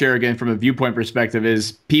thing I'll share again from a viewpoint perspective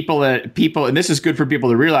is people, and this is good for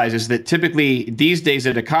people to realize, is that typically these days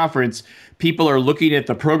at a conference, people are looking at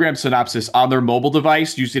the program synopsis on their mobile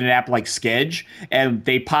device using an app like Sketch, and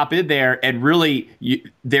they pop in there, and really,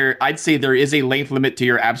 I'd say there is a length limit to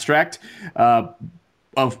your abstract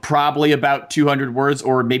of probably about 200 words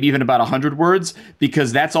or maybe even about 100 words,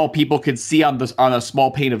 because that's all people can see on a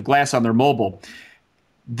small pane of glass on their mobile.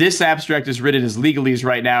 This abstract is written as legalese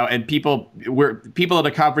right now, and people at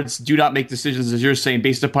a conference do not make decisions, as you're saying,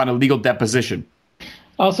 based upon a legal deposition.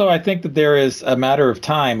 Also, I think that there is a matter of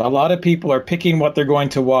time. A lot of people are picking what they're going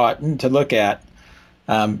to look at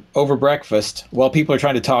over breakfast while people are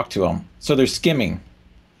trying to talk to them. So they're skimming.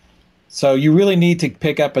 So you really need to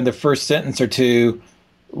pick up in the first sentence or two,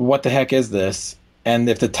 what the heck is this? And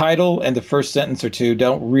if the title and the first sentence or two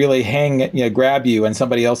don't really grab you and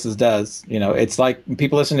somebody else's does, it's like when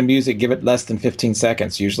people listen to music, give it less than 15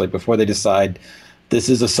 seconds usually before they decide this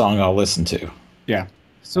is a song I'll listen to. Yeah.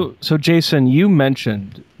 So Jason, you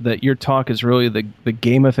mentioned that your talk is really the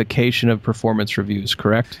gamification of performance reviews,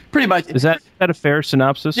 correct? Pretty much. Is that a fair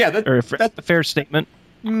synopsis? Yeah, that's a fair statement.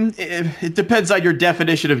 It depends on your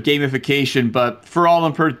definition of gamification, but for all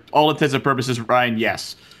intents and purposes, Ryan,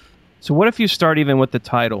 yes. So what if you start even with the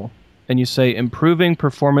title and you say improving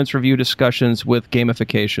performance review discussions with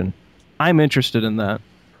gamification? I'm interested in that.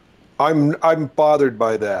 I'm bothered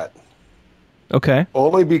by that. Okay.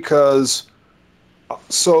 Only because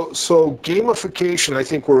so gamification, I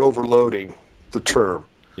think we're overloading the term.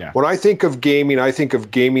 Yeah. When I think of gaming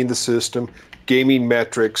the system, gaming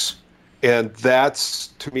metrics, and that's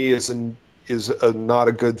to me is not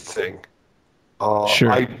a good thing.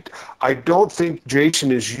 Sure. I don't think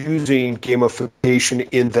Jason is using gamification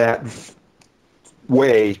in that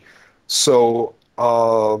way. So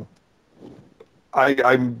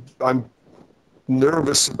I'm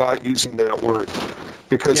nervous about using that word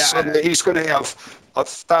because suddenly he's going to have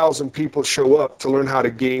 1,000 people show up to learn how to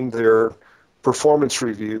game their performance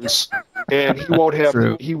reviews, and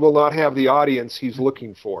he will not have the audience he's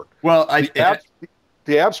looking for. Well,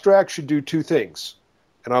 the abstract should do two things,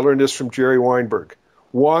 and I learned this from Jerry Weinberg.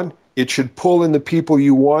 One, it should pull in the people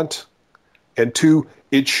you want, and two,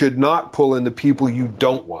 it should not pull in the people you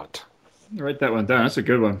don't want. Write that one down. That's a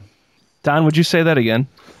good one. Don, would you say that again?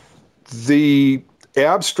 The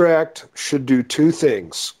abstract should do two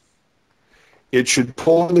things. It should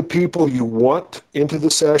pull in the people you want into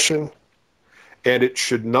the session, and it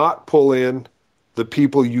should not pull in the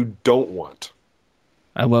people you don't want.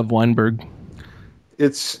 I love Weinberg.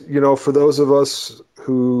 It's, for those of us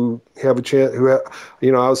who have a chance,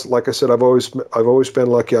 I've always been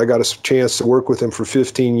lucky. I got a chance to work with him for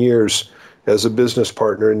 15 years as a business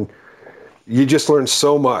partner, and you just learn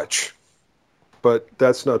so much. But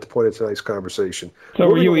that's not the point of tonight's conversation. So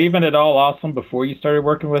were you even at all awesome before you started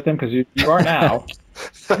working with him? Because you are now.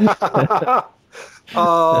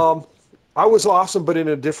 I was awesome, but in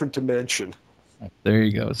a different dimension. There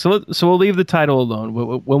you go. So we'll leave the title alone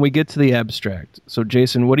when we get to the abstract. So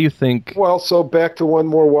Jason, what do you think? Well, so back to one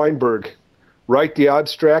more Weinberg. Write the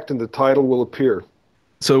abstract and the title will appear.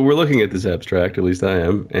 So we're looking at this abstract, at least I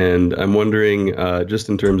am, and I'm wondering, just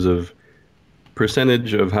in terms of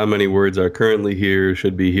percentage of how many words are currently here,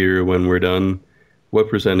 should be here when we're done, what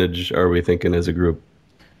percentage are we thinking as a group?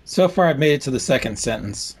 So far, I've made it to the second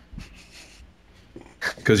sentence.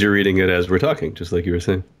 Because you're reading it as we're talking, just like you were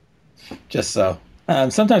saying. Just so.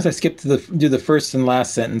 Sometimes I skip to do the first and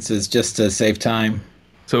last sentences just to save time.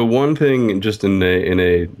 So one thing, just in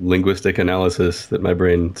a linguistic analysis that my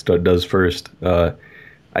brain does first,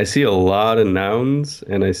 I see a lot of nouns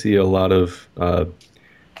and I see a lot of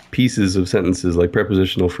pieces of sentences, like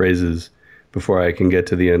prepositional phrases, before I can get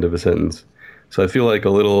to the end of a sentence. So I feel like a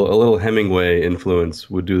little Hemingway influence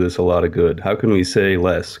would do this a lot of good. How can we say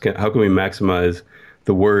less? How can we maximize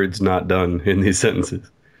the words not done in these sentences?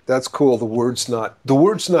 That's cool. The words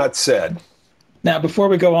not said. Now, before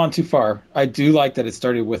we go on too far, I do like that it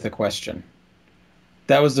started with a question.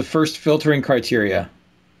 That was the first filtering criteria.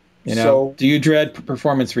 Do you dread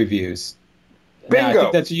performance reviews? Bingo. Now, I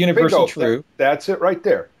think that's a universal truth. That's it right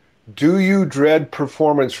there. Do you dread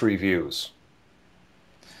performance reviews?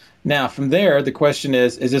 Now, from there, the question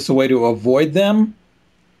is this a way to avoid them,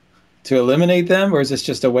 to eliminate them, or is this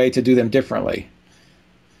just a way to do them differently?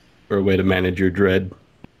 Or a way to manage your dread?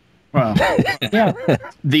 Well, yeah.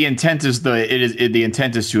 The intent is the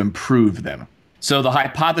intent is to improve them. So the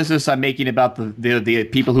hypothesis I'm making about the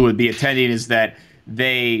people who would be attending is that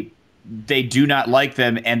they do not like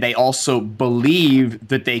them, and they also believe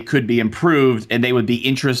that they could be improved, and they would be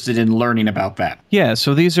interested in learning about that. Yeah,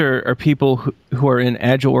 so these are people who are in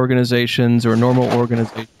agile organizations or normal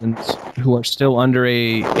organizations who are still under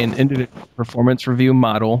an individual performance review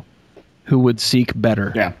model who would seek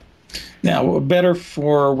better. Yeah. Now, better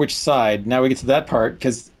for which side? Now we get to that part,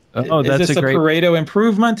 because is this a Pareto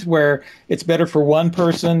improvement where it's better for one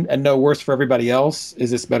person and no worse for everybody else?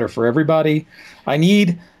 Is this better for everybody?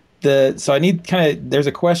 There's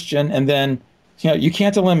a question, and then you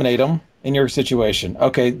can't eliminate them in your situation.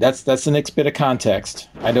 Okay, that's the next bit of context.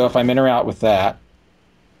 I know if I'm in or out with that.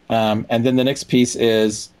 And then the next piece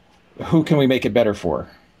is, who can we make it better for?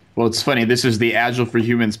 Well, it's funny. This is the Agile for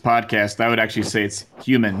Humans podcast. I would actually say it's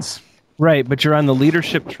humans. Right, but you're on the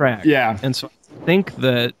leadership track. Yeah. And so I think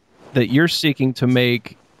that you're seeking to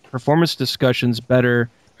make performance discussions better,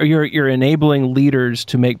 or you're enabling leaders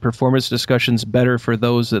to make performance discussions better for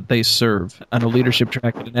those that they serve on a leadership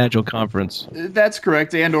track at an Agile conference. That's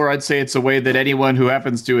correct. Or I'd say it's a way that anyone who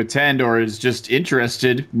happens to attend or is just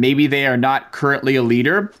interested, maybe they are not currently a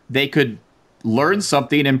leader, they could learn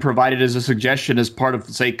something and provide it as a suggestion as part of,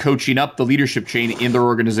 say, coaching up the leadership chain in their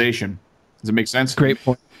organization. Does it make sense? Great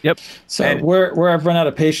point. Yep. So where I've run out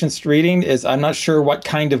of patience reading is I'm not sure what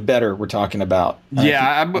kind of better we're talking about.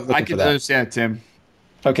 Yeah, I can understand, Tim.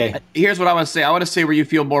 Okay. Here's what I want to say. I want to say where you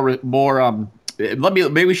feel more.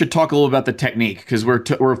 Maybe we should talk a little about the technique, because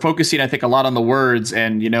we're focusing, I think, a lot on the words,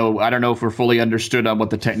 and I don't know if we're fully understood on what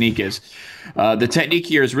the technique is. The technique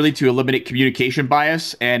here is really to eliminate communication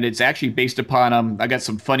bias, and it's actually based upon I got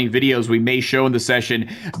some funny videos we may show in the session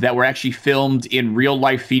that were actually filmed in real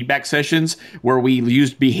life feedback sessions where we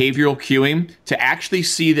used behavioral cueing to actually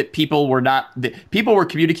see that people were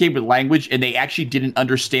communicating with language and they actually didn't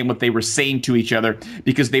understand what they were saying to each other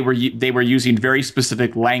because they were using very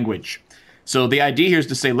specific language. So the idea here is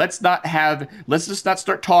to say, let's just not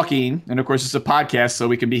start talking. And of course, it's a podcast, so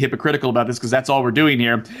we can be hypocritical about this because that's all we're doing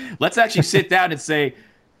here. Let's actually sit down and say,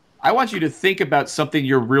 I want you to think about something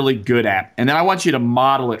you're really good at, and then I want you to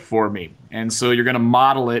model it for me. And so you're going to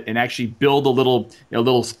model it and actually build a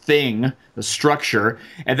little thing, a structure,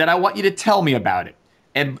 and then I want you to tell me about it.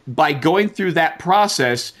 And by going through that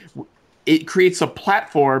process, it creates a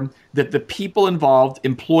platform that the people involved,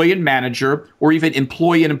 employee and manager, or even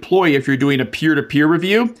employee and employee, if you're doing a peer-to-peer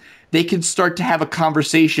review, they can start to have a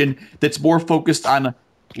conversation that's more focused on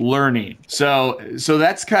learning. So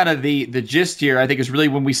that's kind of the gist here. I think is really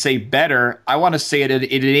when we say better, I want to say it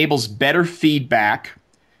enables better feedback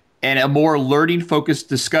and a more learning-focused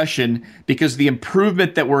discussion, because the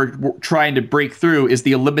improvement that we're trying to break through is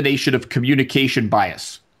the elimination of communication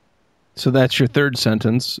bias. So that's your third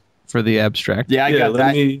sentence for the abstract. Yeah, I got that.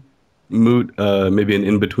 Let me moot maybe an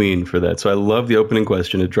in-between for that. So I love the opening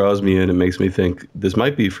question. It draws me in. It makes me think, this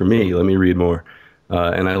might be for me. Let me read more.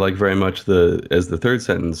 And I like very much as the third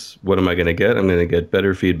sentence, what am I going to get? I'm going to get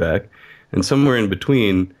better feedback. And somewhere in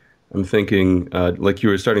between, I'm thinking, like you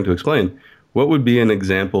were starting to explain, what would be an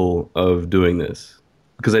example of doing this?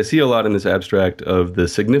 Because I see a lot in this abstract of the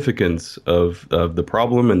significance of the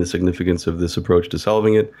problem and the significance of this approach to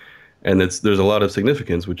solving it. And there's a lot of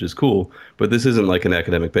significance, which is cool. But this isn't like an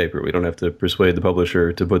academic paper. We don't have to persuade the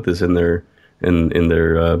publisher to put this in their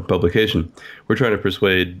publication. We're trying to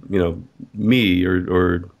persuade me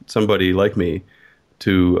or somebody like me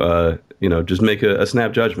to just make a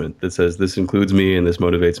snap judgment that says this includes me and this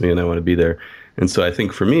motivates me and I want to be there. And so I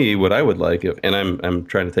think for me, what I would like, and I'm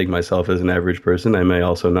trying to take myself as an average person, I may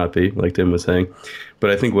also not be, like Tim was saying, but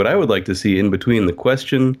I think what I would like to see in between the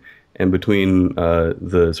question and between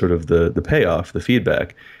the sort of the payoff, the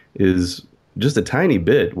feedback, is just a tiny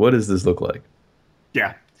bit. What does this look like?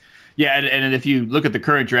 Yeah. Yeah, and if you look at the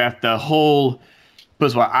current draft, I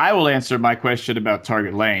will answer my question about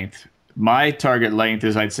target length. My target length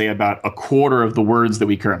is, I'd say, about a quarter of the words that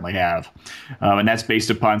we currently have. And that's based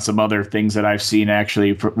upon some other things that I've seen.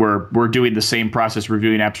 Actually, we're doing the same process,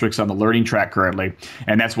 reviewing abstracts on the learning track currently.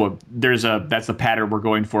 And that's the pattern we're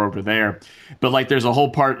going for over there. But there's a whole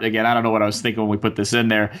part, again, I don't know what I was thinking when we put this in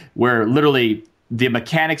there, where literally the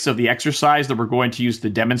mechanics of the exercise that we're going to use to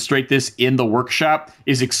demonstrate this in the workshop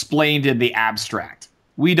is explained in the abstract.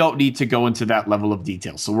 We don't need to go into that level of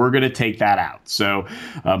detail, so we're going to take that out. So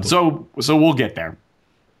we'll get there.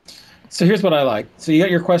 So here's what I like. So you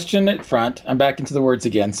got your question at front. I'm back into the words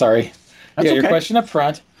again. Sorry. You got your question up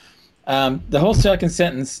front. The whole second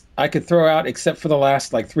sentence I could throw out, except for the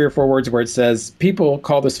last 3 or 4 words where it says, people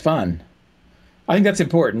call this fun. I think that's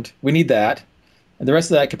important. We need that. And the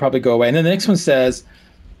rest of that could probably go away. And then the next one says,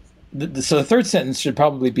 so the third sentence should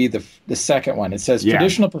probably be the second one. It says,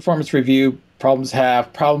 traditional performance review problems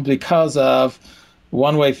have problems because of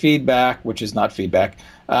one-way feedback, which is not feedback,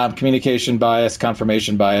 communication bias,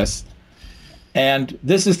 confirmation bias. And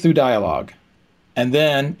this is through dialogue. And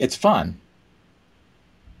then it's fun.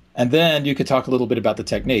 And then you could talk a little bit about the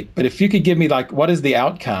technique. But if you could give me what is the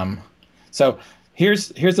outcome? So here's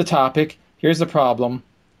the topic, here's the problem,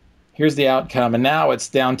 here's the outcome, and now it's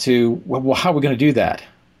down to, well, how are we going to do that?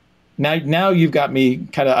 Now you've got me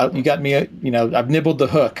I've nibbled the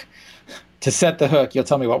hook. To set the hook, you'll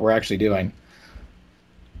tell me what we're actually doing.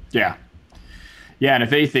 Yeah. Yeah, and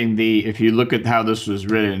if anything, if you look at how this was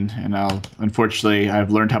written, and unfortunately I've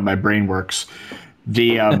learned how my brain works,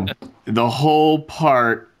 the whole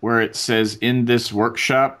part where it says in this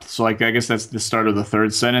workshop, so I guess that's the start of the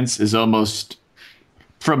third sentence, is almost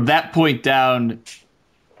from that point down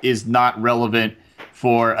is not relevant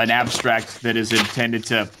for an abstract that is intended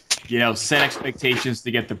to set expectations to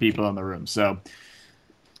get the people in the room. So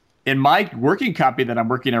in my working copy that I'm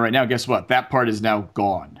working on right now, guess what? That part is now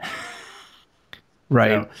gone.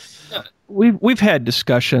 Right. We've had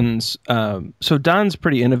discussions. So Don's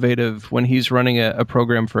pretty innovative when he's running a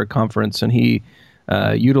program for a conference, and he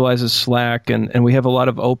utilizes Slack, and we have a lot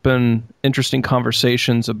of open, interesting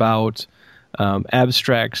conversations about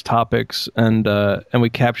abstract topics, and we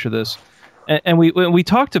capture this. And we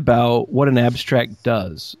talked about what an abstract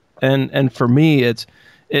does, and for me, it's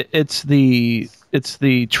the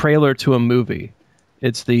trailer to a movie.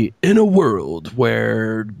 It's the in a world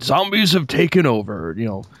where zombies have taken over.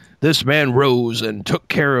 This man rose and took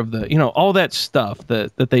care of all that stuff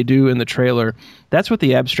that they do in the trailer. That's what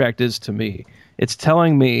the abstract is to me. It's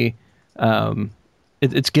telling me,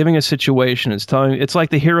 it's giving a situation. It's like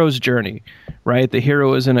the hero's journey, right? The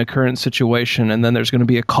hero is in a current situation, and then there's going to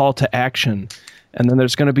be a call to action, and then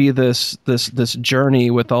there's going to be this journey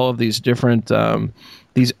with all of these different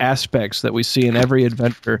these aspects that we see in every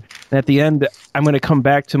adventure. And at the end, I'm going to come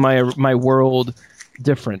back to my world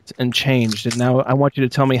different and changed, and now I want you to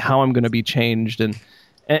tell me how I'm going to be changed, and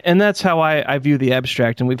that's how I view the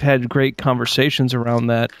abstract. And we've had great conversations around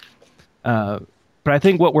that. But I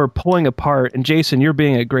think what we're pulling apart, and Jason, you're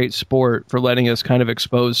being a great sport for letting us kind of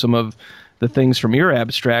expose some of the things from your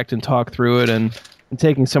abstract and talk through it, and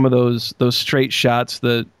taking some of those straight shots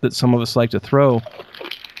that some of us like to throw.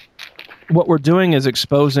 What we're doing is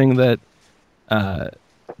exposing that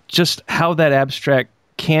just how that abstract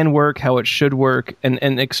can work, how it should work,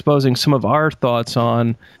 and exposing some of our thoughts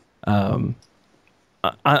on the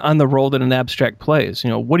role that an abstract plays.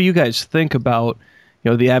 What do you guys think about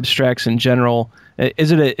the abstracts in general?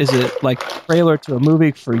 Is it like a trailer to a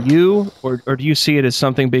movie for you, or do you see it as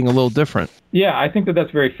something being a little different? Yeah, I think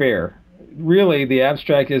that's very fair. Really, the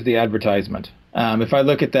abstract is the advertisement. If I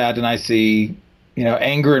look at that and I see,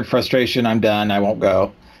 anger and frustration, I'm done. I won't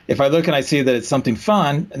go. If I look and I see that it's something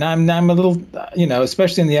fun, and I'm a little,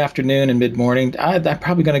 especially in the afternoon and mid-morning, I'm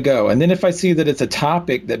probably going to go. And then if I see that it's a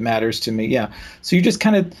topic that matters to me, yeah. So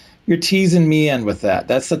you're teasing me in with that.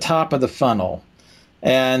 That's the top of the funnel.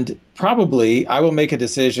 And probably I will make a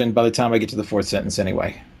decision by the time I get to the fourth sentence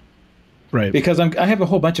anyway. Right. Because I have a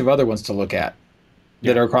whole bunch of other ones to look at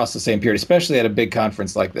that are across the same period, especially at a big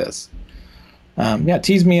conference like this.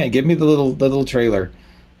 Tease me and give me the little trailer.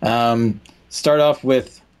 Start off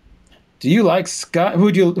with, do you like Scotch?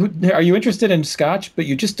 Are you interested in Scotch, but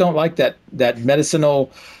you just don't like that medicinal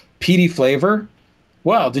peaty flavor?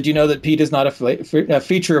 Well, did you know that peat is not a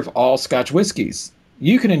feature of all Scotch whiskeys?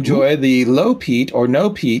 You can enjoy the low peat or no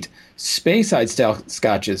peat Speyside style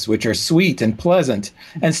Scotches, which are sweet and pleasant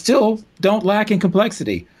and still don't lack in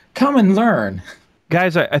complexity. Come and learn.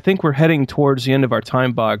 Guys, I think we're heading towards the end of our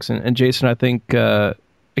time box. And Jason, I think,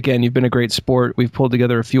 again, you've been a great sport. We've pulled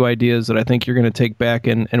together a few ideas that I think you're going to take back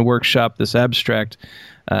and workshop this abstract.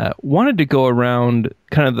 Wanted to go around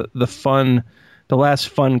kind of the last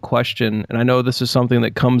fun question. And I know this is something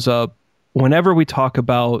that comes up whenever we talk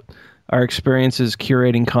about our experiences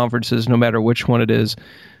curating conferences, no matter which one it is.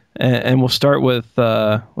 And we'll start with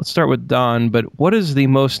let's start with Don. But what is the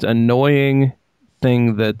most annoying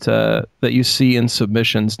thing that you see in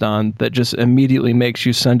submissions, Don, that just immediately makes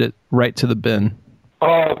you send it right to the bin?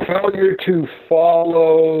 Failure to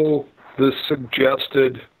follow the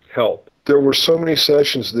suggested help. There were so many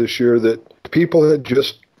sessions this year that people had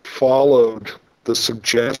just followed the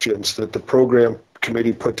suggestions that the program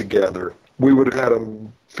committee put together. We would have had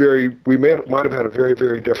might have had a very,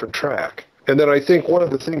 very different track. And then I think one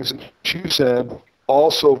of the things that you said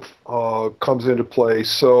also comes into play.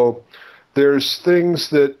 So there's things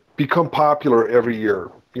that become popular every year.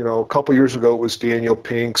 A couple years ago it was Daniel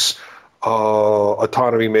Pink's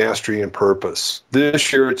Autonomy, Mastery, and Purpose.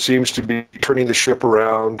 This year it seems to be turning the ship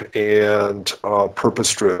around and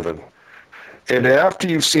purpose-driven. And after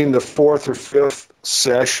you've seen the fourth or fifth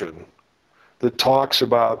session that talks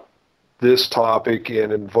about this topic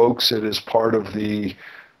and invokes it as part of the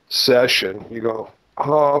session, you go,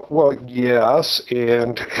 well, yes,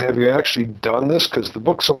 and have you actually done this? Because the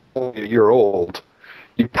book's only a year old.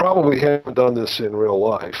 You probably haven't done this in real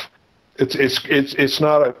life. It's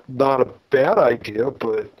not a bad idea,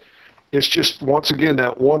 but it's just, once again,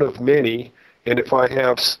 that one of many. And if I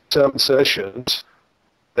have 7 sessions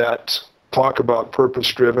that talk about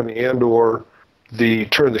purpose-driven and or the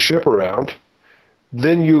turn the ship around,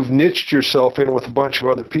 then you've niched yourself in with a bunch of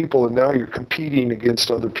other people, and now you're competing against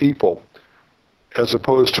other people, as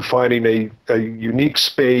opposed to finding a unique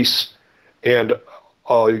space and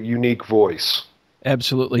a unique voice.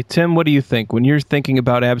 Absolutely. Tim, what do you think? When you're thinking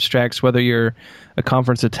about abstracts, whether you're a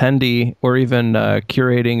conference attendee or even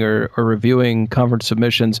curating or reviewing conference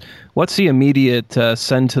submissions, what's the immediate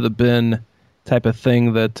send to the bin type of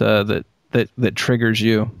thing that triggers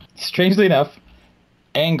you? Strangely enough,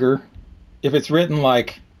 anger. If it's written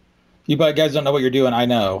like, you guys don't know what you're doing, I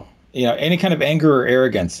know. any kind of anger or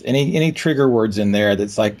arrogance, any trigger words in there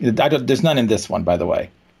that's like, there's none in this one, by the way.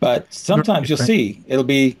 But sometimes you'll see it'll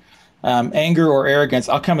be anger or arrogance.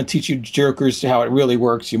 I'll come and teach you jokers how it really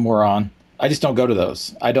works, you moron. I just don't go to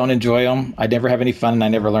those. I don't enjoy them. I never have any fun, and I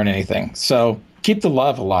never learn anything. So keep the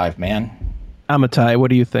love alive, man. Amitai, what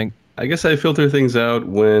do you think? I guess I filter things out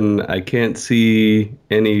when I can't see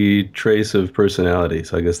any trace of personality.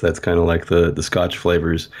 So I guess that's kind of like the Scotch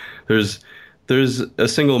flavors. There's a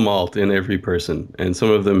single malt in every person, and some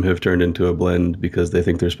of them have turned into a blend because they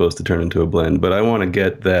think they're supposed to turn into a blend. But I want to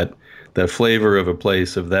get that flavor of a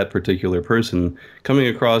place of that particular person coming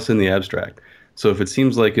across in the abstract. So if it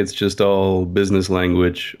seems like it's just all business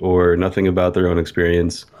language or nothing about their own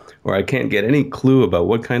experience, or I can't get any clue about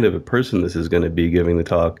what kind of a person this is going to be giving the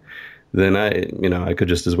talk, then I could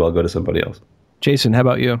just as well go to somebody else. Jason, how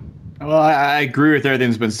about you? Well, I agree with everything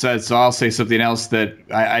that's been said, so I'll say something else that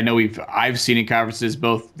I know I've seen in conferences,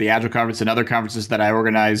 both the Agile conference and other conferences that I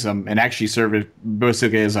organize, and actually serve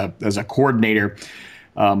basically as a coordinator.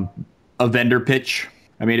 A vendor pitch.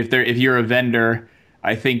 I mean, if you're a vendor,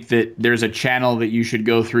 I think that there's a channel that you should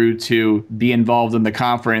go through to be involved in the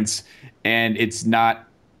conference, and it's not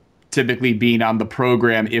typically being on the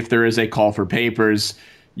program. If there is a call for papers,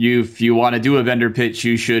 if you want to do a vendor pitch,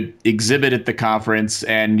 you should exhibit at the conference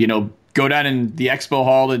and, go down in the expo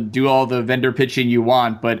hall and do all the vendor pitching you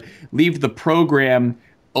want, but leave the program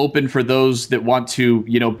open for those that want to,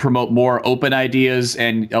 promote more open ideas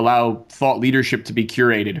and allow thought leadership to be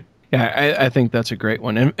curated. Yeah, I think that's a great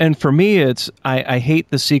one. And for me, it's I hate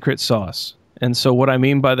the secret sauce. And so what I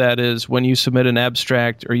mean by that is when you submit an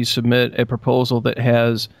abstract or you submit a proposal that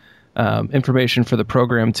has information for the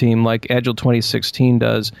program team like Agile 2016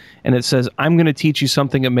 does, and it says, I'm going to teach you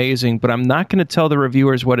something amazing, but I'm not going to tell the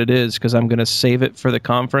reviewers what it is because I'm going to save it for the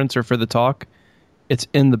conference or for the talk, it's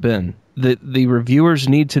in the bin. The reviewers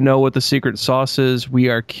need to know what the secret sauce is. We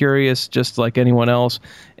are curious just like anyone else.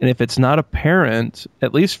 And if it's not apparent,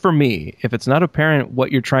 at least for me, if it's not apparent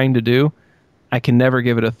what you're trying to do, I can never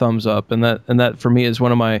give it a thumbs up. And that for me is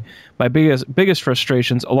one of my biggest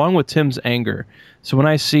frustrations, along with Tim's anger. So when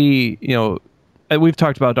I see, we've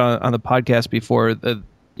talked about on the podcast before that,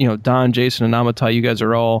 Don, Jason, and Amitai, you guys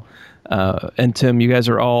are all, and Tim, you guys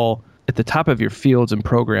are all at the top of your fields in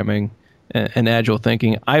programming and agile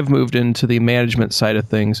thinking. I've moved into the management side of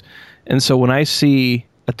things. And so when I see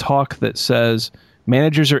a talk that says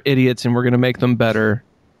managers are idiots and we're going to make them better,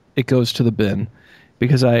 it goes to the bin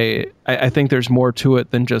because I think there's more to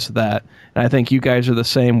it than just that. And I think you guys are the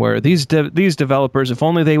same where these developers, if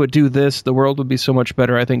only they would do this, the world would be so much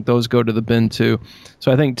better. I think those go to the bin too. So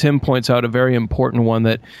I think Tim points out a very important one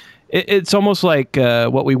that it's almost like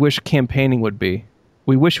what we wish campaigning would be.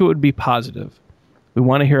 We wish it would be positive. We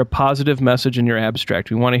want to hear a positive message in your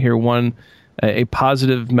abstract. We want to hear a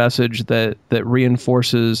positive message that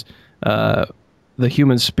reinforces the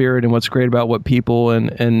human spirit and what's great about what people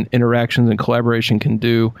and interactions and collaboration can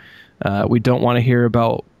do. We don't want to hear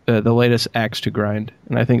about the latest axe to grind.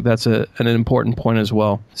 And I think that's an important point as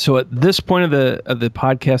well. So at this point of the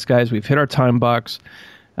podcast, guys, we've hit our time box.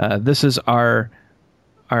 This is our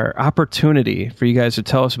opportunity for you guys to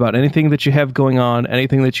tell us about anything that you have going on,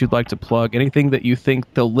 anything that you'd like to plug, anything that you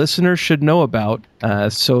think the listeners should know about,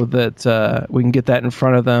 so that we can get that in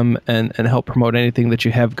front of them and help promote anything that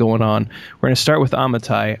you have going on. We're going to start with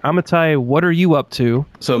Amitai. Amitai, what are you up to?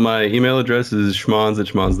 So my email address is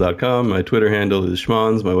schmonz@schmonz.com. My Twitter handle is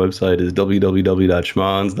schmonz. My website is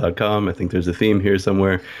www.schmonz.com. I think there's a theme here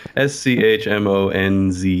somewhere.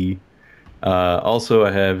 SCHMONZ. Also,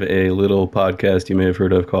 I have a little podcast you may have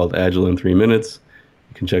heard of called Agile in 3 Minutes.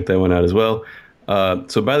 You can check that one out as well.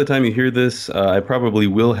 So by the time you hear this, I probably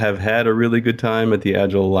will have had a really good time at the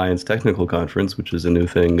Agile Alliance Technical Conference, which is a new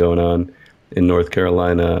thing going on in North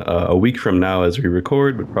Carolina a week from now as we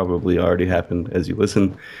record, but probably already happened as you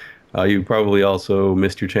listen. You probably also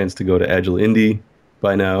missed your chance to go to Agile Indy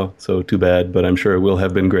by now, so too bad, but I'm sure it will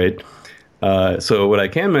have been great. So what I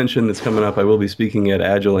can mention that's coming up, I will be speaking at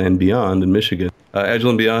Agile and Beyond in Michigan. Agile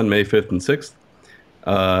and Beyond, May 5th and 6th.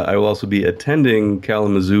 I will also be attending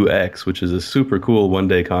Kalamazoo X, which is a super cool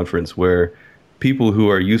one-day conference where people who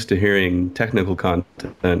are used to hearing technical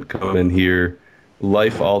content come and hear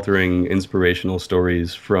life-altering, inspirational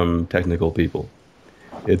stories from technical people.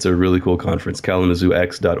 It's a really cool conference,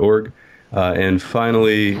 kalamazoox.org. And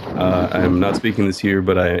finally, I'm not speaking this year,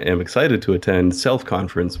 but I am excited to attend Self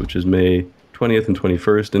Conference, which is May 20th and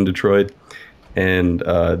 21st in Detroit. And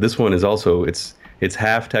this one is also, it's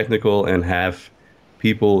half technical and half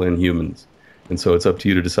people and humans. And so it's up to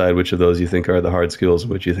you to decide which of those you think are the hard skills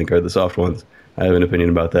and which you think are the soft ones. I have an opinion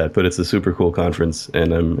about that, but it's a super cool conference,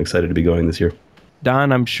 and I'm excited to be going this year.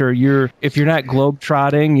 Don, I'm sure if you're not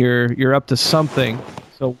globetrotting, you're up to something.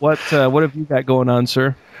 So what have you got going on,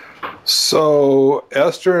 sir? So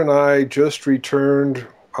Esther and I just returned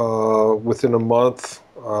within a month.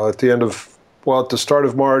 At the start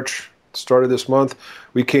of March, start of this month,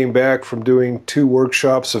 we came back from doing 2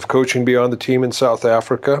 workshops of coaching beyond the team in South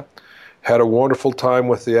Africa. Had a wonderful time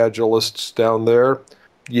with the Agilists down there.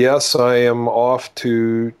 Yes, I am off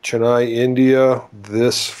to Chennai, India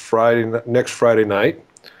next Friday night.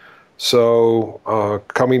 So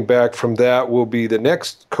coming back from that will be the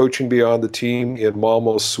next Coaching Beyond the Team in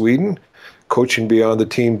Malmo, Sweden,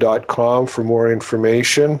 coachingbeyondtheteam.com for more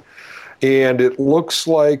information. And it looks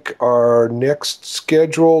like our next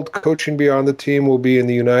scheduled Coaching Beyond the Team will be in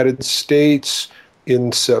the United States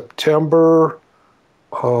in September,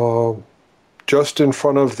 just in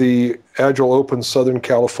front of the Agile Open Southern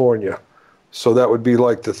California. So that would be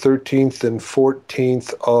like the 13th and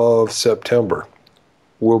 14th of September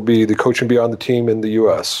will be the Coaching Beyond the Team in the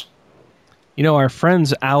U.S. You know, our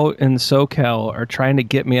friends out in SoCal are trying to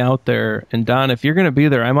get me out there. And Don, if you're going to be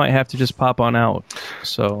there, I might have to just pop on out.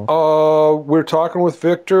 So we're talking with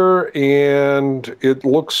Victor, and it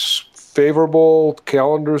looks favorable.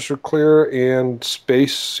 Calendars are clear, and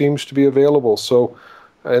space seems to be available. So,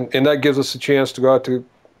 and that gives us a chance to go out to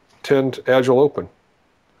attend Agile Open.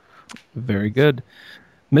 Very good.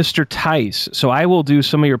 Mr. Tice, so I will do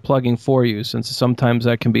some of your plugging for you, since sometimes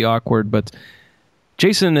that can be awkward, but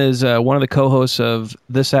Jason is one of the co-hosts of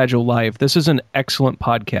This Agile Life. This is an excellent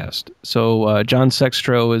podcast. So John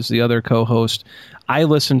Sextro is the other co-host. I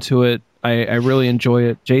listen to it. I really enjoy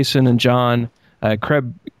it. Jason and John,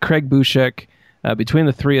 Craig Bushek, between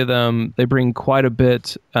the 3 of them, they bring quite a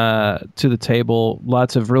bit to the table.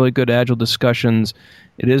 Lots of really good Agile discussions.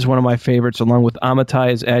 It is one of my favorites, along with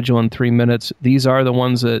Amitai's Agile in 3 Minutes. These are the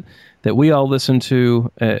ones that we all listen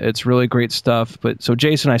to. It's really great stuff. But so,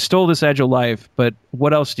 Jason, I stole this Agile Life, but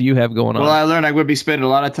what else do you have going on? Well, I learned I would be spending a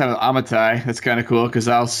lot of time with Amitai. That's kind of cool because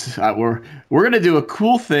we're going to do a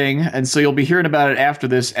cool thing, and so you'll be hearing about it after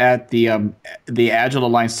this at the Agile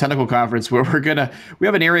Alliance Technical Conference, where we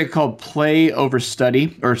have an area called Fun Over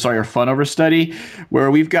Study,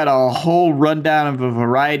 where we've got a whole rundown of a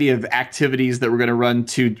variety of activities that we're going to run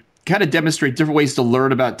to kind of demonstrate different ways to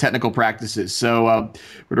learn about technical practices. So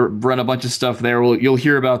we're going to run a bunch of stuff there. You'll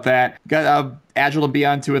hear about that. Got Agile and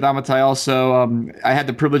Beyond too with Amitai also. I had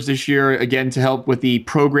the privilege this year, again, to help with the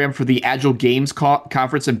program for the Agile Games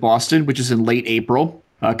Conference in Boston, which is in late April.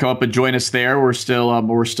 Come up and join us there. We're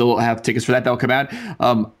still have tickets for that. That'll come out.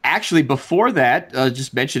 Actually, before that,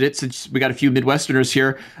 just mention it since we got a few Midwesterners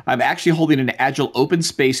here. I'm actually holding an Agile Open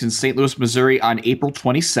Space in St. Louis, Missouri on April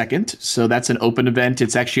 22nd. So that's an open event.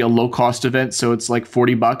 It's actually a low-cost event, so it's like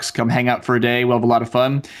 $40. Come hang out for a day. We'll have a lot of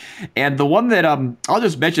fun. And the one that I'll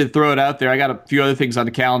just mention, throw it out there. I got a few other things on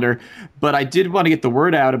the calendar, but I did want to get the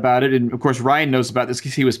word out about it. And of course, Ryan knows about this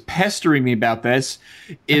because he was pestering me about this.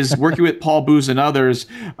 Is working with Paul Booz and others.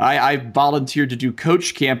 I volunteered to do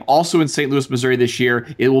Coach Camp also in St. Louis, Missouri this year.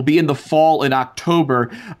 It will be in the fall in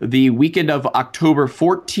October, the weekend of October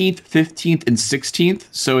 14th, 15th, and 16th.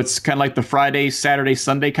 So it's kind of like the Friday, Saturday,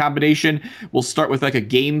 Sunday combination. We'll start with like a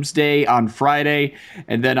games day on Friday,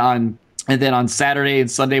 and then on Saturday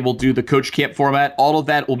and Sunday, we'll do the Coach Camp format. All of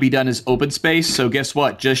that will be done as open space. So guess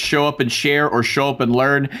what? Just show up and share or show up and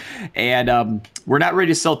learn. And we're not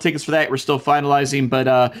ready to sell tickets for that. We're still finalizing,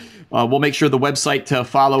 but we'll make sure the website to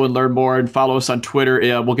follow and learn more, and follow us on Twitter.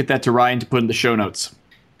 We'll get that to Ryan to put in the show notes.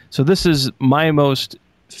 So this is my most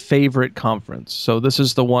favorite conference. So this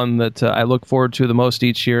is the one that I look forward to the most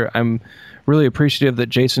each year. I'm really appreciative that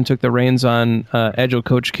Jason took the reins on Agile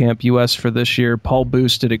Coach Camp US for this year. Paul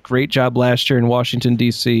Boost did a great job last year in Washington,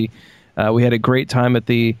 D.C. We had a great time at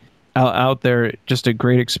the out there, just a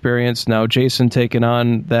great experience. Now Jason taking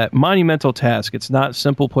on that monumental task. It's not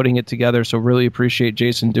simple putting it together, so really appreciate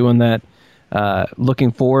Jason doing that.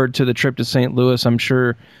 Looking forward to the trip to St. Louis. I'm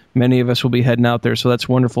sure many of us will be heading out there, so that's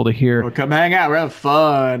wonderful to hear. Well, come hang out. We'll have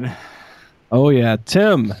fun. Oh, yeah.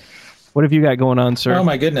 Tim, what have you got going on, sir? Oh,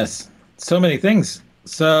 my goodness. So many things.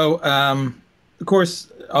 So, of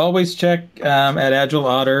course, always check at Agile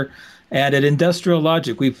Otter and at Industrial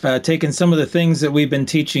Logic. We've taken some of the things that we've been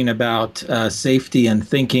teaching about safety and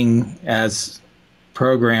thinking as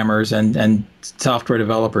programmers and software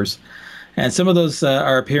developers. And some of those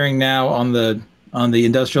are appearing now on the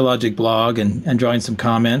Industrial Logic blog and drawing some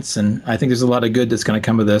comments. And I think there's a lot of good that's going to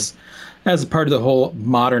come of this as a part of the whole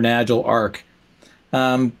modern Agile arc.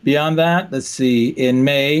 Beyond that, let's see. In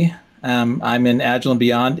May, I'm in Agile and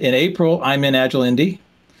Beyond. In April, I'm in Agile Indy.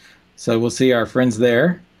 So we'll see our friends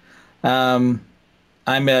there. I'm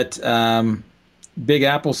at Big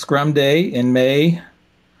Apple Scrum Day in May.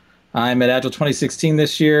 I'm at Agile 2016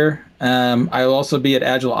 this year. I'll also be at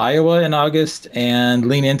Agile Iowa in August and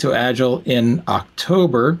Lean Into Agile in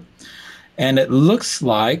October. And it looks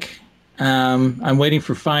like I'm waiting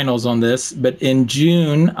for finals on this, but in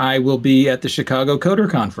June, I will be at the Chicago Coder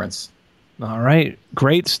Conference. All right,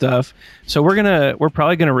 great stuff. So we're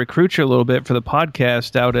probably gonna recruit you a little bit for the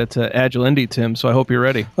podcast out at Agile Indie, Tim. So I hope you're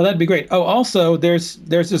ready. Well, that'd be great. Oh, also, there's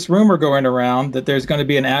this rumor going around that there's going to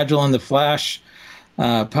be an Agile in the Flash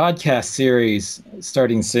podcast series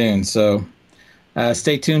starting soon. So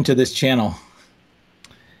stay tuned to this channel.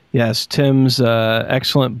 Yes, Tim's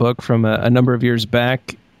excellent book from a number of years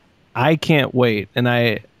back. I can't wait,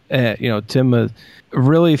 and Tim.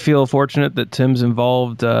 Really feel fortunate that Tim's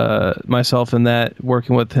involved myself in that,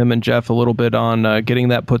 working with him and Jeff a little bit on getting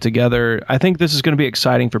that put together. I think this is going to be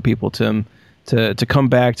exciting for people, Tim, to come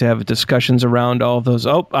back, to have discussions around all of those.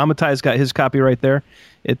 Oh, Amitai's got his copy right there.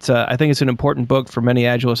 I think it's an important book for many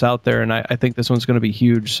Agilists out there, and I think this one's going to be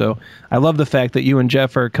huge. So I love the fact that you and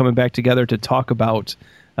Jeff are coming back together to talk about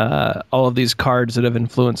all of these cards that have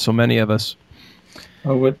influenced so many of us.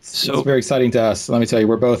 Oh, it's very exciting to us. Let me tell you,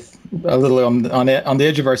 we're both a little on the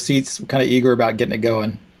edge of our seats, kind of eager about getting it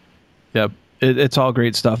going. Yep. It's all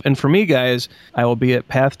great stuff. And for me, guys, I will be at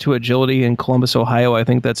Path to Agility in Columbus, Ohio. I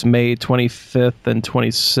think that's May 25th and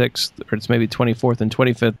 26th, or it's maybe 24th and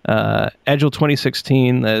 25th. Agile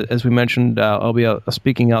 2016, as we mentioned, I'll be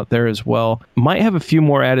speaking out there as well. Might have a few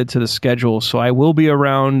more added to the schedule, so I will be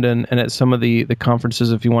around and at some of the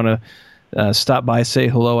conferences if you want to stop by, say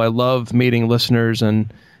hello. I love meeting listeners,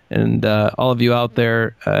 and all of you out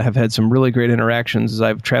there have had some really great interactions as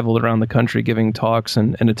I've traveled around the country giving talks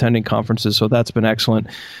and attending conferences, so that's been excellent.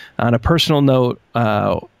 On a personal note,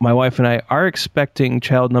 my wife and I are expecting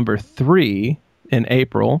child number 3 in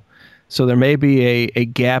April, so there may be a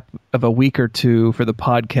gap of a week or two for the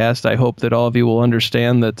podcast. I hope that all of you will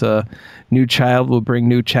understand that new child will bring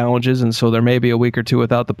new challenges, and so there may be a week or two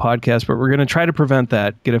without the podcast, but we're going to try to prevent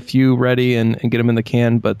that, get a few ready and get them in the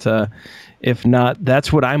can, but if not,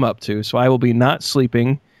 that's what I'm up to. So I will be not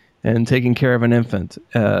sleeping and taking care of an infant.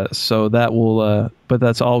 So that will, but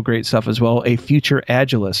that's all great stuff as well. A future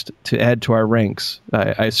Agilist to add to our ranks,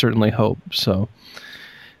 I certainly hope. So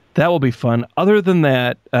that will be fun. Other than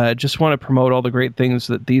that, just want to promote all the great things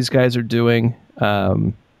that these guys are doing.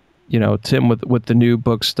 Tim with the new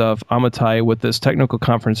book stuff, Amitai with this technical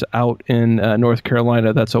conference out in North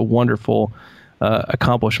Carolina. That's a wonderful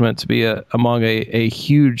accomplishment to be among a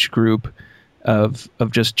huge group of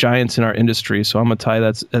just giants in our industry. So Amitai,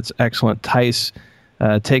 that's excellent. Tice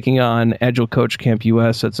taking on Agile Coach Camp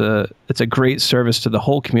US. It's a great service to the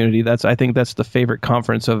whole community. I think that's the favorite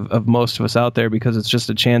conference of most of us out there, because it's just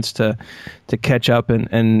a chance to catch up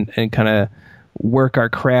and kind of work our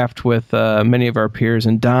craft with many of our peers.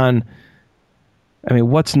 And Don, I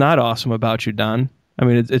mean, what's not awesome about you, Don? I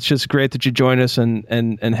mean, it's just great that you join us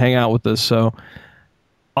and hang out with us. So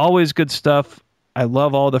always good stuff. I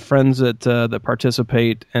love all the friends that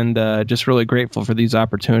participate, and just really grateful for these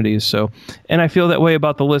opportunities. So, and I feel that way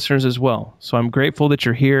about the listeners as well. So I'm grateful that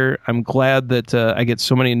you're here. I'm glad that I get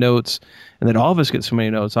so many notes, and that all of us get so many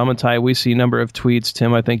notes. Amitai, we see a number of tweets.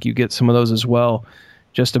 Tim, I think you get some of those as well,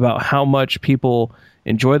 just about how much people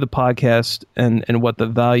enjoy the podcast and what the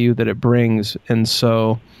value that it brings. And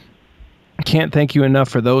so I can't thank you enough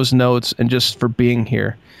for those notes and just for being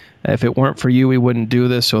here. If it weren't for you, we wouldn't do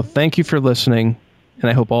this. So thank you for listening,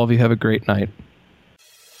 and I hope all of you have a great night.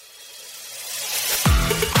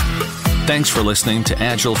 Thanks for listening to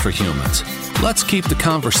Agile for Humans. Let's keep the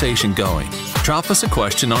conversation going. Drop us a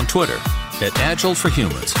question on Twitter at Agile for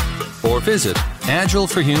Humans, or visit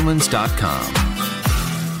agileforhumans.com.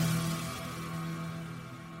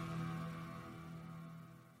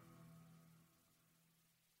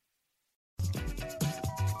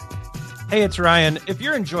 Hey, it's Ryan. If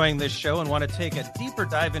you're enjoying this show and want to take a deeper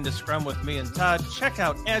dive into Scrum with me and Todd, check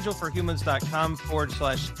out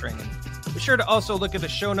agileforhumans.com/training. Be sure to also look at the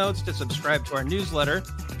show notes to subscribe to our newsletter,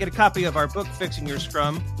 get a copy of our book, Fixing Your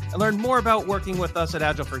Scrum, and learn more about working with us at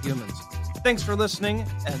Agile for Humans. Thanks for listening,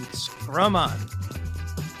 and Scrum on.